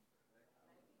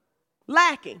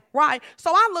 Lacking, right?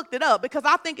 So I looked it up because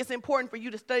I think it's important for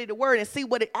you to study the word and see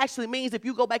what it actually means if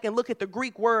you go back and look at the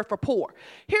Greek word for poor.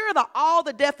 Here are all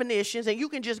the definitions, and you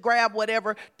can just grab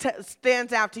whatever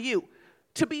stands out to you.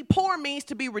 To be poor means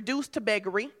to be reduced to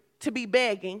beggary, to be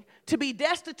begging, to be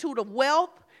destitute of wealth,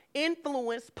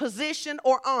 influence, position,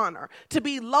 or honor, to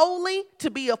be lowly,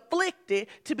 to be afflicted,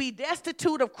 to be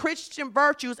destitute of Christian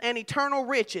virtues and eternal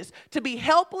riches, to be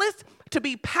helpless, to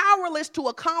be powerless to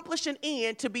accomplish an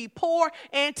end, to be poor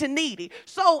and to needy.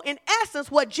 So in essence,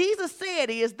 what Jesus said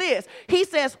is this. He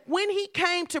says when he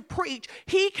came to preach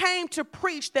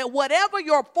that whatever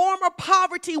your former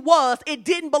poverty was, it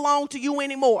didn't belong to you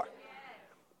anymore.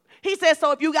 He says,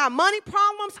 so if you got money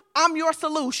problems, I'm your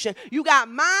solution. You got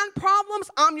mind problems,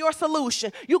 I'm your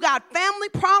solution. You got family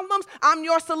problems, I'm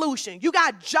your solution. You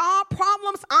got job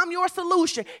problems, I'm your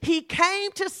solution. He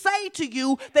came to say to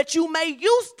you that you may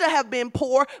used to have been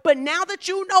poor, but now that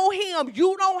you know him,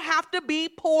 you don't have to be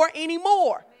poor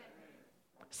anymore.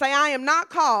 Say, I am not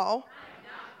called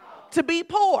to be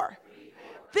poor.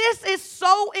 This is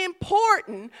so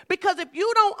important because if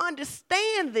you don't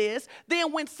understand this,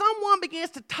 then when someone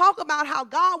begins to talk about how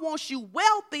God wants you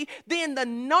wealthy, then the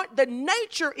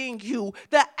nature in you,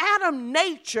 the Adam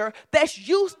nature that's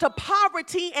used to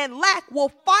poverty and lack will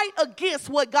fight against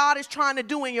what God is trying to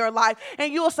do in your life.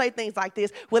 And you'll say things like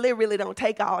this, well, it really don't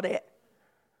take all that.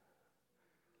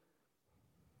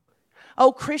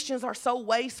 Oh, Christians are so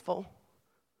wasteful.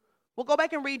 Well, go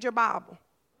back and read your Bible.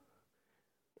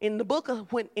 In the book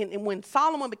of when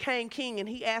Solomon became king and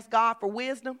he asked God for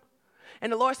wisdom,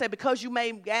 and the Lord said, because you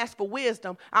may ask for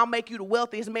wisdom, I'll make you the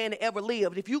wealthiest man that ever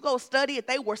lived. If you go study it,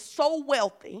 they were so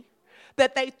wealthy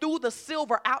that they threw the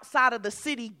silver outside of the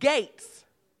city gates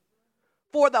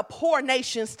for the poor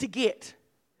nations to get.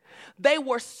 They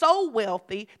were so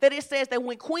wealthy that it says that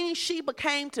when Queen Sheba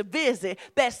came to visit,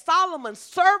 that Solomon's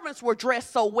servants were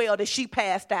dressed so well that she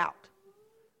passed out.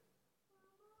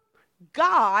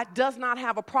 God does not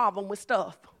have a problem with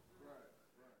stuff.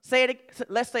 Say it.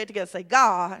 Let's say it together. Say,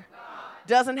 God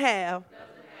doesn't have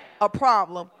a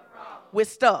problem with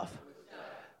stuff.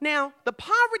 Now, the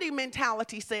poverty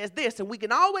mentality says this, and we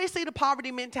can always see the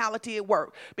poverty mentality at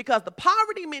work, because the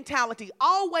poverty mentality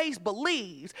always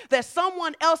believes that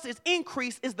someone else's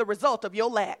increase is the result of your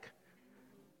lack.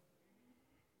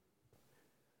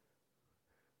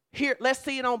 Here, let's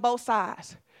see it on both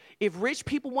sides. If rich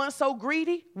people weren't so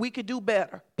greedy, we could do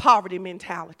better. Poverty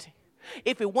mentality.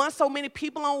 If it weren't so many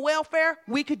people on welfare,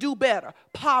 we could do better.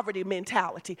 Poverty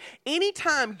mentality.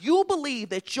 Anytime you believe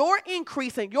that your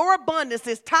increase and your abundance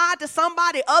is tied to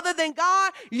somebody other than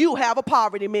God, you have a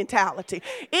poverty mentality.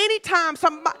 Anytime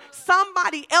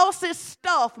somebody else's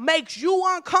stuff makes you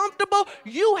uncomfortable,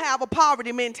 you have a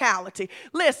poverty mentality.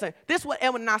 Listen, this is what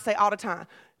Edwin and I say all the time.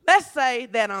 Let's say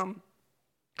that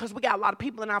because we got a lot of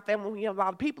people in our family, when you have a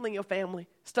lot of people in your family,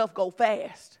 stuff go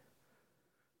fast.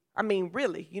 I mean,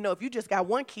 really, if you just got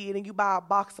one kid and you buy a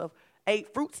box of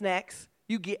 8 fruit snacks,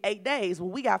 you get 8 days.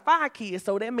 Well, we got 5 kids,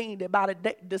 so that means that by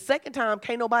the second time,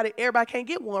 everybody can't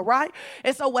get one, right?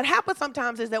 And so what happens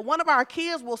sometimes is that one of our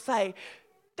kids will say,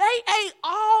 they ate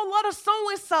all of the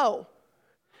so-and-so.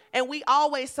 And we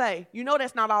always say,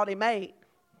 that's not all they made.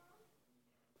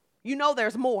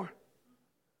 There's more.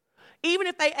 Even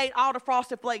if they ate all the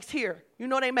Frosted Flakes here, you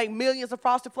know they make millions of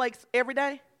Frosted Flakes every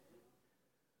day?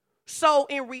 So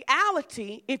in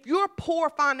reality, if you're poor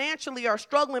financially or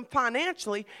struggling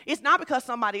financially, it's not because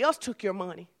somebody else took your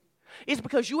money. It's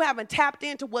because you haven't tapped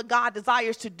into what God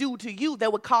desires to do to you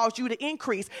that would cause you to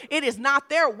increase. It is not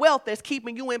their wealth that's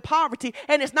keeping you in poverty,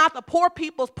 and it's not the poor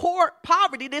people's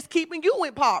poverty that's keeping you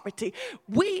in poverty.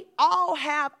 We all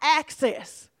have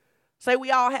access. Say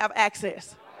we all have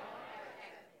access.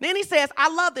 Then he says, I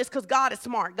love this because God is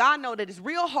smart. God knows that it's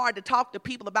real hard to talk to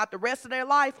people about the rest of their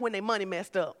life when their money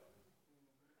messed up.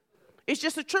 It's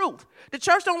just the truth. The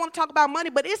church don't want to talk about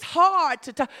money, but it's hard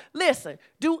to talk. Listen,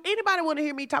 do anybody want to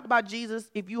hear me talk about Jesus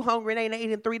if you hungry and ain't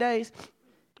ate in 3 days?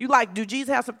 You like, do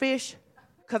Jesus have some fish?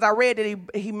 Because I read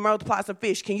that he multiplied some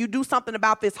fish. Can you do something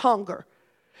about this hunger?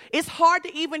 It's hard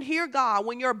to even hear God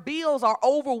when your bills are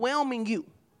overwhelming you.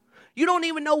 You don't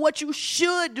even know what you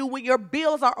should do when your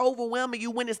bills are overwhelming you,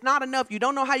 when it's not enough. You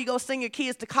don't know how you go send your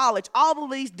kids to college, all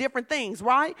of these different things,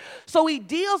 right? So he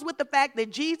deals with the fact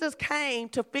that Jesus came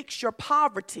to fix your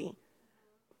poverty.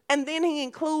 And then he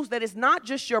includes that it's not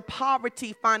just your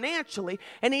poverty financially.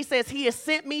 And he says he has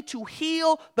sent me to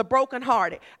heal the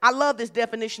brokenhearted. I love this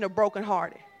definition of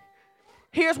brokenhearted.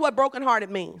 Here's what brokenhearted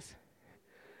means.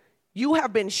 You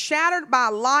have been shattered by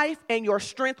life and your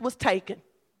strength was taken.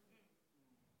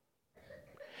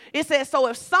 It says, so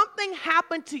if something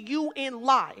happened to you in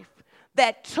life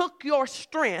that took your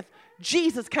strength,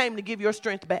 Jesus came to give your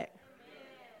strength back.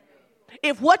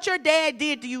 If what your dad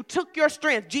did to you took your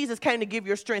strength, Jesus came to give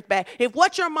your strength back. If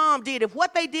what your mom did, if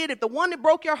what they did, if the one that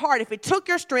broke your heart, if it took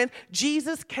your strength,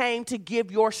 Jesus came to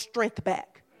give your strength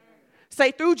back.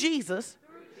 Say, through Jesus,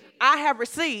 I have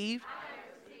received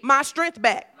my strength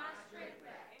back.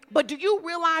 But do you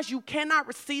realize you cannot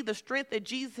receive the strength that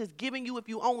Jesus has given you if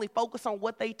you only focus on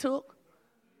what they took?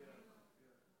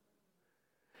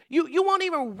 You won't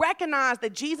even recognize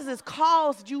that Jesus has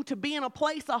caused you to be in a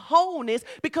place of wholeness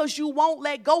because you won't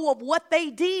let go of what they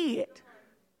did.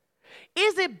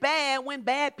 Is it bad when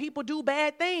bad people do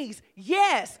bad things?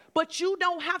 Yes, but you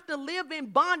don't have to live in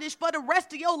bondage for the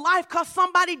rest of your life because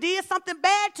somebody did something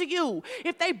bad to you.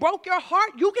 If they broke your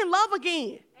heart, you can love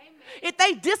again. If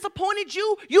they disappointed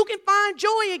you, you can find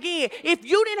joy again. If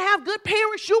you didn't have good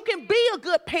parents, you can be a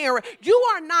good parent. You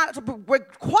are not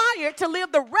required to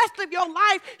live the rest of your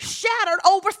life shattered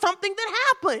over something that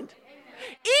happened.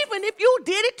 Amen. Even if you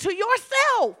did it to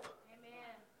yourself.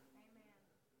 Amen.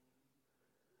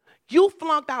 You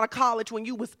flunked out of college when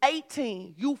you was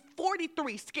 18. You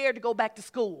 43, scared to go back to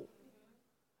school.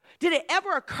 Did it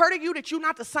ever occur to you that you're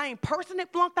not the same person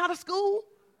that flunked out of school?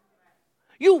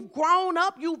 You've grown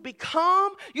up, you've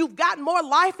become, you've gotten more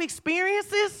life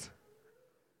experiences.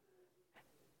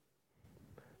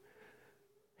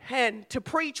 And to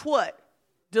preach what?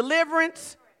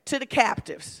 Deliverance to the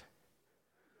captives.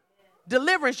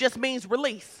 Deliverance just means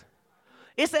release.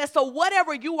 It says, so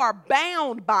whatever you are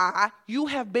bound by, you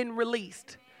have been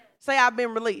released. Say, I've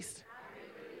been released.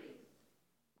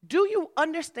 Do you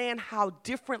understand how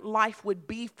different life would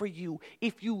be for you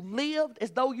if you lived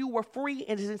as though you were free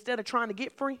and instead of trying to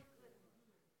get free?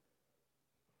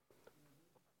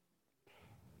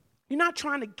 You're not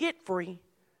trying to get free.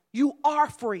 You are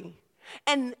free.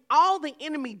 And all the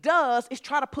enemy does is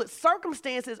try to put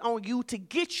circumstances on you to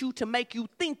get you to make you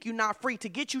think you're not free, to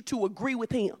get you to agree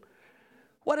with him.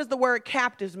 What does the word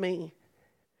captives mean?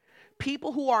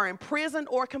 People who are imprisoned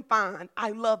or confined. I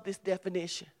love this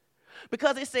definition.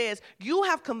 Because it says you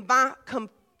have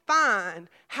confined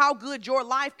how good your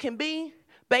life can be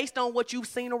based on what you've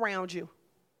seen around you.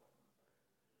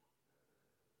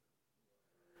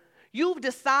 You've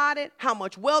decided how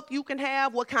much wealth you can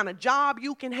have, what kind of job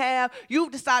you can have.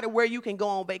 You've decided where you can go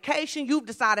on vacation. You've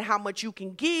decided how much you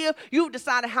can give. You've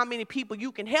decided how many people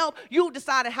you can help. You've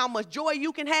decided how much joy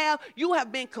you can have. You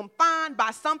have been confined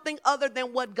by something other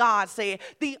than what God said.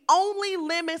 The only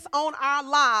limits on our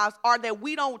lives are that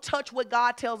we don't touch what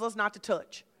God tells us not to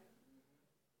touch.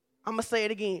 I'm going to say it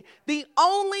again. The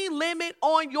only limit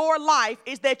on your life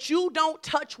is that you don't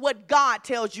touch what God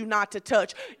tells you not to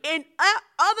touch. And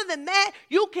other than that,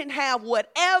 you can have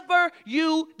whatever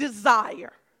you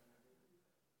desire.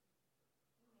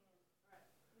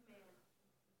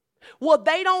 Well,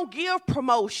 they don't give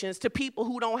promotions to people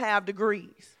who don't have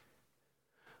degrees.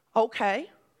 Okay.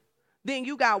 Then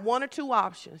you got one or two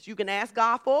options. You can ask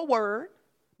God for a word.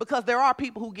 Because there are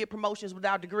people who get promotions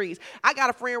without degrees. I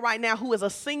got a friend right now who is a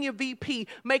senior VP,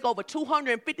 make over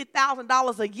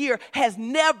 $250,000 a year, has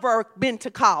never been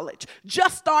to college.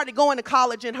 Just started going to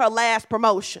college in her last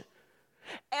promotion.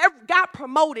 got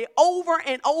promoted over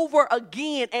and over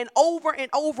again and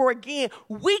over again.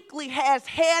 Weekly has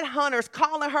headhunters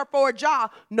calling her for a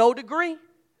job, no degree.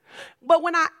 But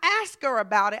when I asked her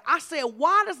about it, I said,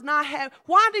 why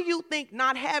do you think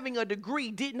not having a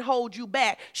degree didn't hold you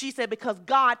back? She said, because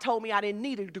God told me I didn't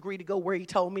need a degree to go where he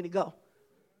told me to go.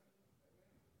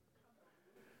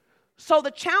 So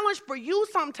the challenge for you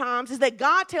sometimes is that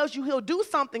God tells you he'll do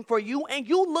something for you and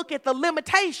you look at the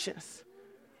limitations.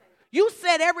 You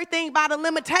set everything by the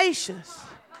limitations.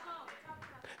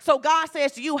 So God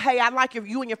says to you, hey, I'd like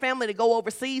you and your family to go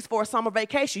overseas for a summer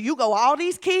vacation. You go, all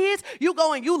these kids, you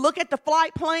go and you look at the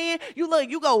flight plan.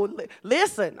 You go,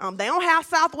 listen, they don't have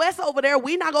Southwest over there.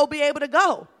 We're not going to be able to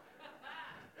go.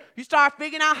 You start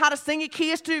figuring out how to send your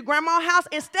kids to your grandma's house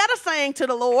instead of saying to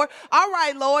the Lord, all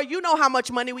right, Lord, you know how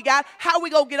much money we got. How we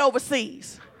going to get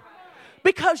overseas?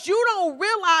 Because you don't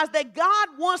realize that God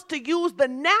wants to use the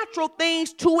natural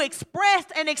things to express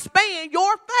and expand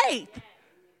your faith.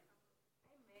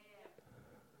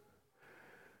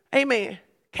 Amen.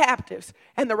 Captives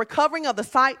and the recovering of the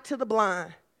sight to the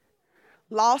blind.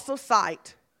 Loss of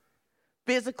sight,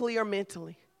 physically or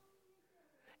mentally.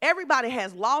 Everybody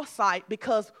has lost sight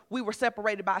because we were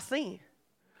separated by sin.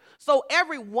 So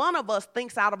every one of us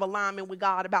thinks out of alignment with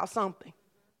God about something.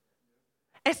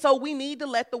 And so we need to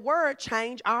let the word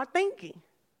change our thinking.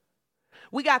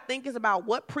 We got thinkings about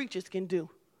what preachers can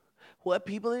do, what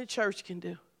people in the church can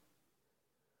do,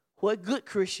 what good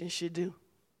Christians should do.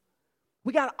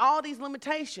 We got all these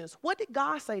limitations. What did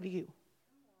God say to you?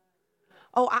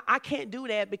 Oh, I can't do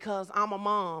that because I'm a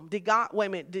mom. Did God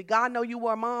know you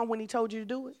were a mom when he told you to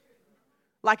do it?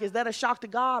 Like, is that a shock to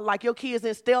God? Like your kids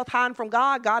in stealth hiding from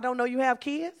God? God don't know you have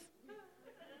kids?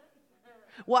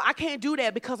 Well, I can't do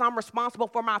that because I'm responsible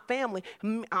for my family.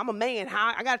 I'm a man.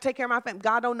 I got to take care of my family.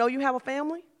 God don't know you have a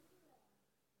family?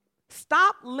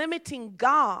 Stop limiting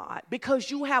God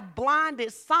because you have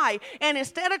blinded sight. And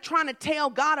instead of trying to tell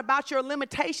God about your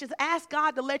limitations, ask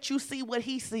God to let you see what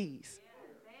he sees.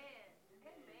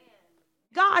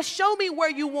 God, show me where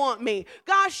you want me.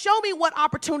 God, show me what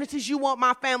opportunities you want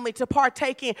my family to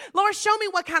partake in. Lord, show me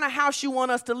what kind of house you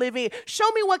want us to live in.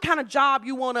 Show me what kind of job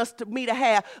you want me to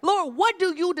have. Lord, what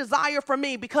do you desire from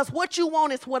me? Because what you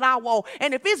want is what I want.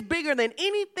 And if it's bigger than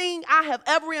anything I have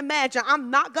ever imagined, I'm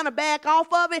not going to back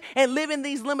off of it and live in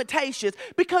these limitations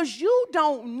because you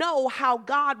don't know how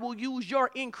God will use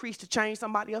your increase to change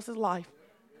somebody else's life.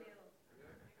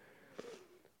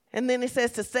 And then it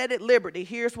says to set at liberty.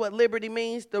 Here's what liberty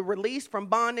means: the release from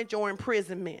bondage or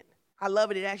imprisonment. I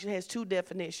love it. It actually has two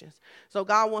definitions. So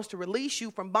God wants to release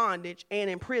you from bondage and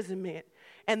imprisonment.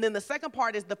 And then the second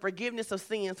part is the forgiveness of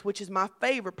sins, which is my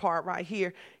favorite part right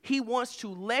here. He wants to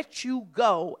let you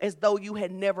go as though you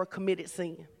had never committed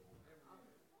sin.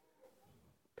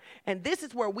 And this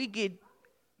is where we get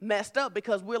messed up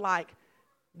because we're like,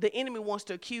 the enemy wants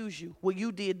to accuse you. Well,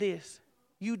 you did this.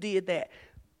 You did that.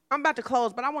 I'm about to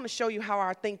close, but I want to show you how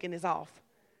our thinking is off.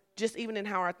 Just even in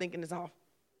how our thinking is off.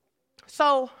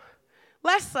 So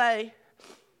let's say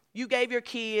you gave your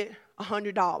kid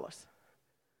 $100.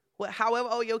 Well, however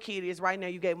old your kid is right now,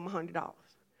 you gave them $100.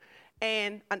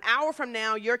 And an hour from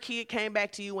now, your kid came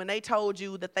back to you and they told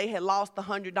you that they had lost the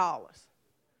 $100.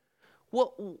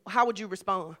 How would you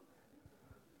respond?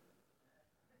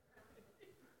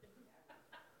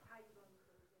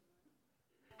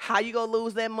 How you gonna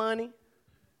lose that money?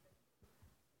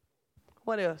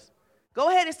 What else? Go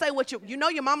ahead and say what you know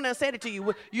your mama done said it to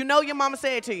you. You know your mama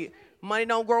said it to you. Money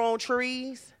don't grow on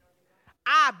trees.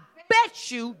 I bet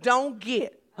you don't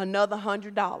get another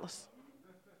 $100.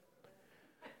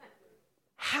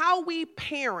 How we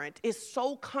parent is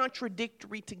so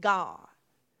contradictory to God.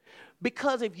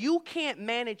 Because if you can't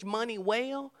manage money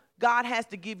well, God has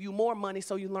to give you more money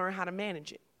so you learn how to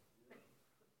manage it.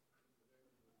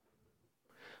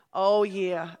 Oh,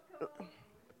 yeah.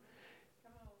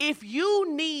 If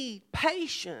you need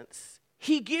patience,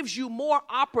 he gives you more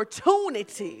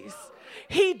opportunities.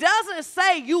 He doesn't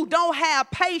say you don't have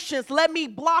patience, let me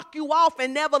block you off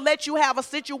and never let you have a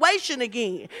situation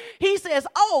again. He says,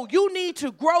 oh, you need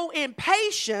to grow in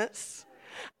patience.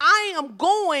 I am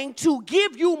going to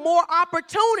give you more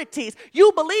opportunities.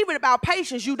 You believe it about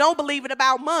patience. You don't believe it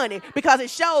about money because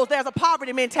it shows there's a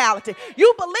poverty mentality.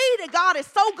 You believe that God is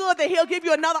so good that he'll give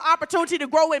you another opportunity to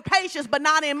grow in patience, but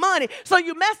not in money. So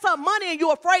you mess up money and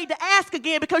you're afraid to ask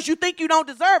again because you think you don't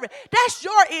deserve it. That's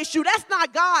your issue. That's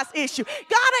not God's issue.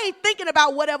 God ain't thinking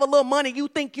about whatever little money you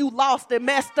think you lost and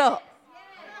messed up.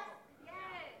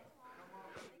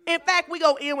 In fact, we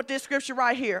go in with this scripture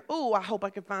right here. Ooh, I hope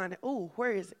I can find it. Ooh,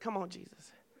 where is it? Come on,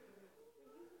 Jesus.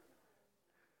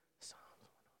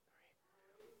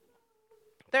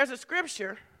 There's a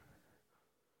scripture.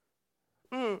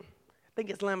 I think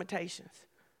it's Lamentations.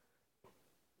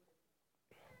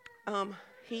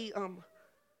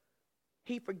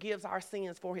 He forgives our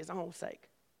sins for his own sake.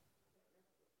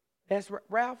 That's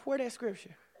Ralph, where that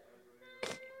scripture?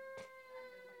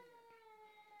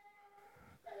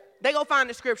 They go find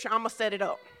the scripture. I'm going to set it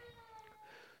up.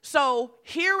 So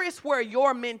here is where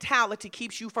your mentality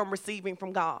keeps you from receiving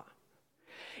from God.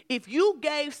 If you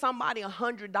gave somebody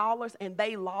 $100 and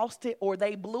they lost it or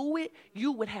they blew it,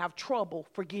 you would have trouble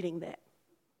forgetting that.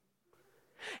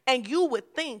 And you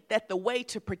would think that the way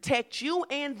to protect you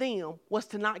and them was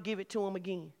to not give it to them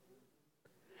again.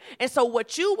 And so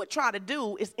what you would try to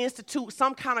do is institute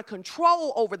some kind of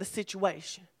control over the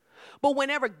situation. But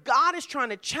whenever God is trying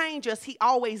to change us, he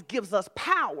always gives us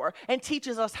power and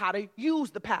teaches us how to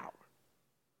use the power.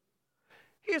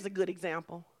 Here's a good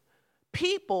example.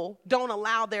 People don't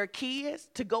allow their kids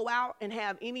to go out and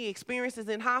have any experiences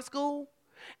in high school,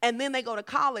 and then they go to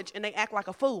college and they act like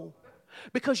a fool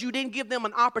because you didn't give them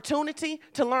an opportunity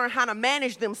to learn how to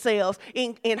manage themselves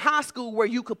in high school where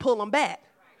you could pull them back.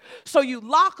 So you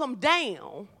lock them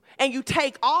down and you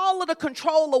take all of the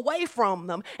control away from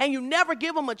them and you never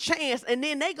give them a chance, and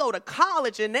then they go to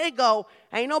college and they go,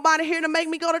 ain't nobody here to make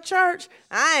me go to church?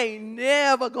 I ain't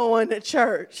never going to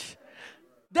church.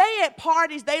 They at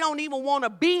parties they don't even want to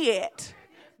be at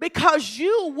because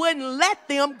you wouldn't let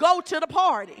them go to the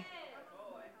party.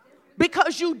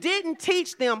 Because you didn't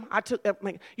teach them,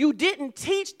 you didn't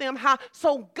teach them how.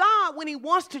 So God, when he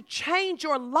wants to change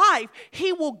your life,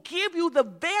 he will give you the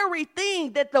very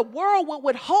thing that the world would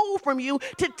withhold from you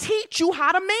to teach you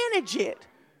how to manage it.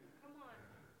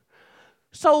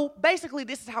 So basically,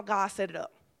 this is how God set it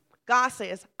up. God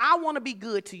says, I want to be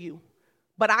good to you,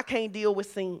 but I can't deal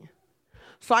with sin.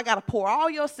 So I got to pour all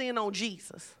your sin on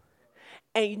Jesus.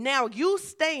 And now you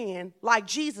stand like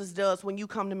Jesus does when you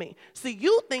come to me. See,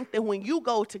 you think that when you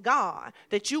go to God,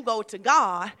 that you go to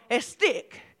God as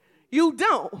stick. You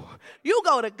don't. You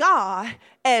go to God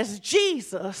as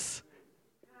Jesus.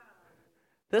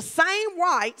 The same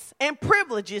rights and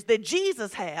privileges that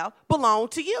Jesus have belong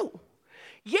to you.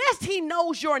 Yes, he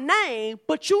knows your name,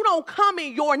 but you don't come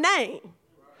in your name.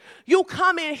 You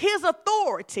come in his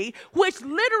authority, which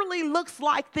literally looks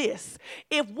like this.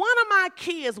 If one of my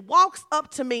kids walks up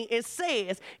to me and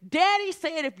says, Daddy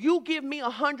said if you give me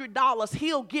 $100,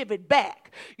 he'll give it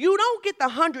back. You don't get the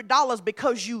 $100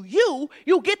 because you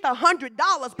get the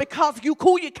 $100 because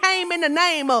who you came in the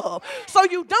name of. So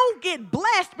you don't get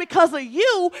blessed because of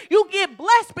you get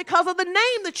blessed because of the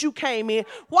name that you came in.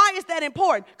 Why is that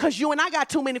important? Because you and I got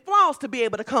too many flaws to be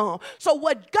able to come. So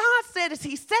what God said is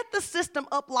he set the system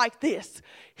up like this.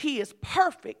 He is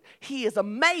perfect. He is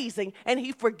amazing. And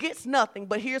he forgets nothing.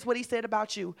 But here's what he said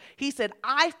about you. He said,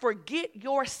 I forget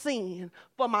your sin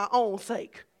for my own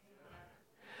sake.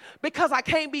 Because I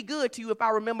can't be good to you if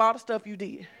I remember all the stuff you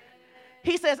did.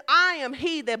 He says, I am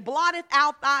he that blotteth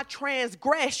out thy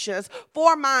transgressions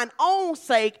for mine own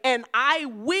sake, and I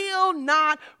will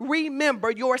not remember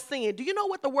your sin. Do you know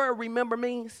what the word remember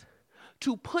means?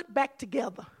 To put back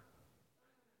together.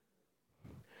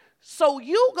 So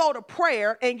you go to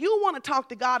prayer and you want to talk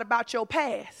to God about your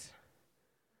past.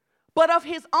 But of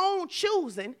his own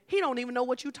choosing, he don't even know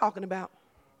what you're talking about.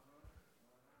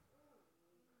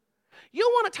 You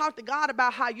want to talk to God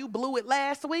about how you blew it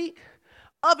last week?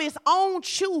 Of his own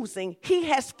choosing, he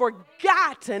has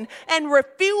forgotten and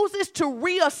refuses to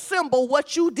reassemble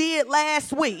what you did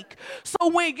last week. So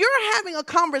when you're having a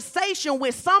conversation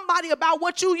with somebody about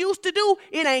what you used to do,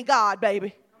 it ain't God,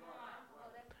 baby.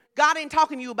 God ain't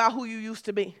talking to you about who you used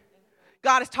to be.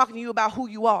 God is talking to you about who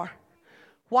you are.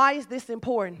 Why is this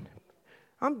important?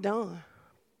 I'm done.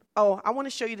 Oh, I want to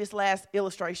show you this last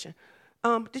illustration.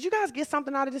 Did you guys get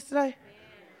something out of this today?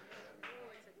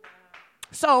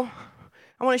 So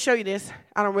I want to show you this.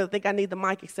 I don't really think I need the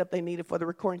mic except they need it for the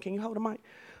recording. Can you hold the mic?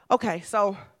 Okay,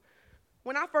 so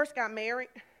when I first got married,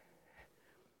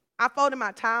 I folded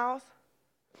my towels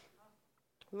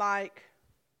like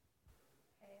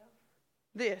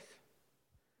this.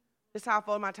 This is how I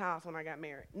folded my towels when I got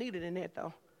married. Neater than that,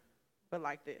 though, but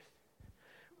like this.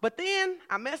 But then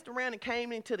I messed around and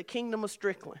came into the kingdom of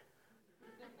Strickland.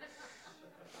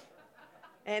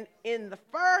 And in the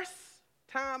first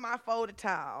time I folded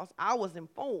towels, I was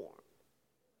informed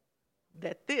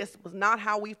that this was not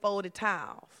how we folded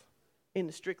towels in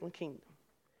the Strickland kingdom.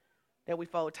 That we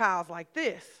fold towels like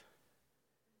this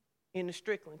in the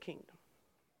Strickland kingdom.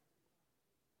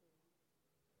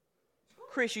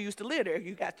 Chris, you used to live there.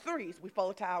 You got threes. We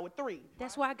fold towel with threes.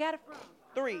 That's where I got it from.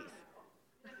 Threes.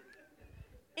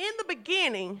 In the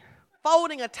beginning,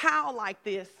 folding a towel like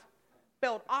this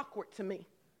felt awkward to me.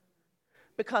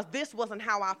 because this wasn't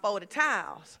how I folded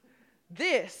towels.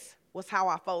 This was how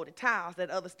I folded towels. That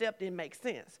other step didn't make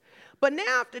sense. But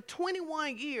now after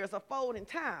 21 years of folding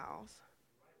towels,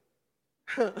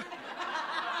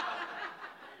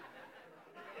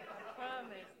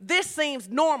 this seems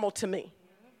normal to me.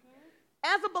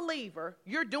 As a believer,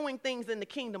 you're doing things in the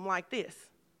kingdom like this,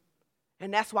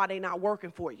 and that's why they're not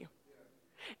working for you.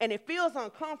 And it feels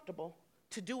uncomfortable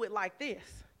to do it like this.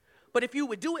 But if you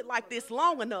would do it like this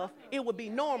long enough, it would be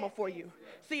normal for you.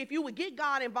 See, if you would get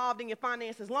God involved in your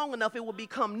finances long enough, it would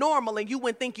become normal, and you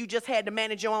wouldn't think you just had to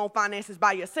manage your own finances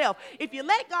by yourself. If you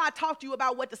let God talk to you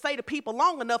about what to say to people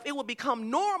long enough, it will become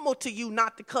normal to you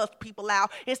not to cuss people out.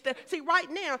 See,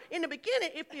 right now, in the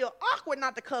beginning, it feels awkward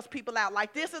not to cuss people out.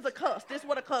 Like, this is a cuss. This is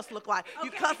what a cuss look like. Okay.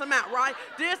 You cuss them out, right?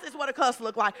 This is what a cuss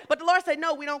look like. But the Lord said,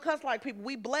 no, we don't cuss like people.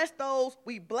 We bless those.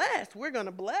 We bless. We're going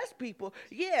to bless people.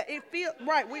 Yeah, it feels,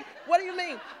 right. What do you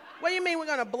mean? What do you mean we're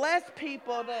going to bless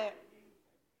people that,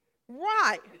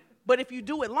 right. But if you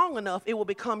do it long enough, it will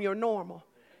become your normal.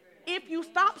 If you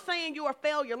stop saying you're a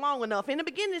failure long enough, in the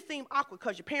beginning it seemed awkward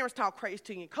because your parents talk crazy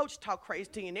to you, and coaches talk crazy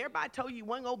to you, and everybody told you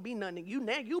wasn't going to be nothing.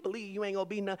 Now you believe you ain't going to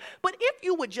be nothing. But if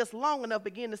you would just long enough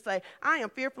begin to say, I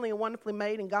am fearfully and wonderfully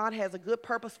made, and God has a good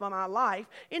purpose for my life,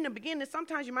 in the beginning,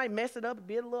 sometimes you might mess it up,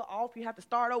 be a little off, you have to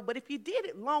start over. But if you did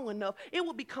it long enough, it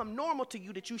will become normal to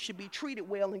you that you should be treated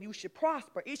well and you should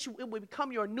prosper. It will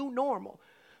become your new normal.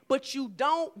 But you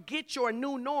don't get your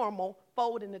new normal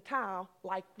folding the towel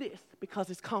like this because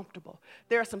it's comfortable.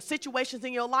 There are some situations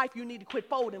in your life you need to quit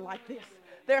folding like this.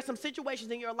 There are some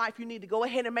situations in your life you need to go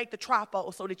ahead and make the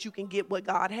trifold so that you can get what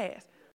God has.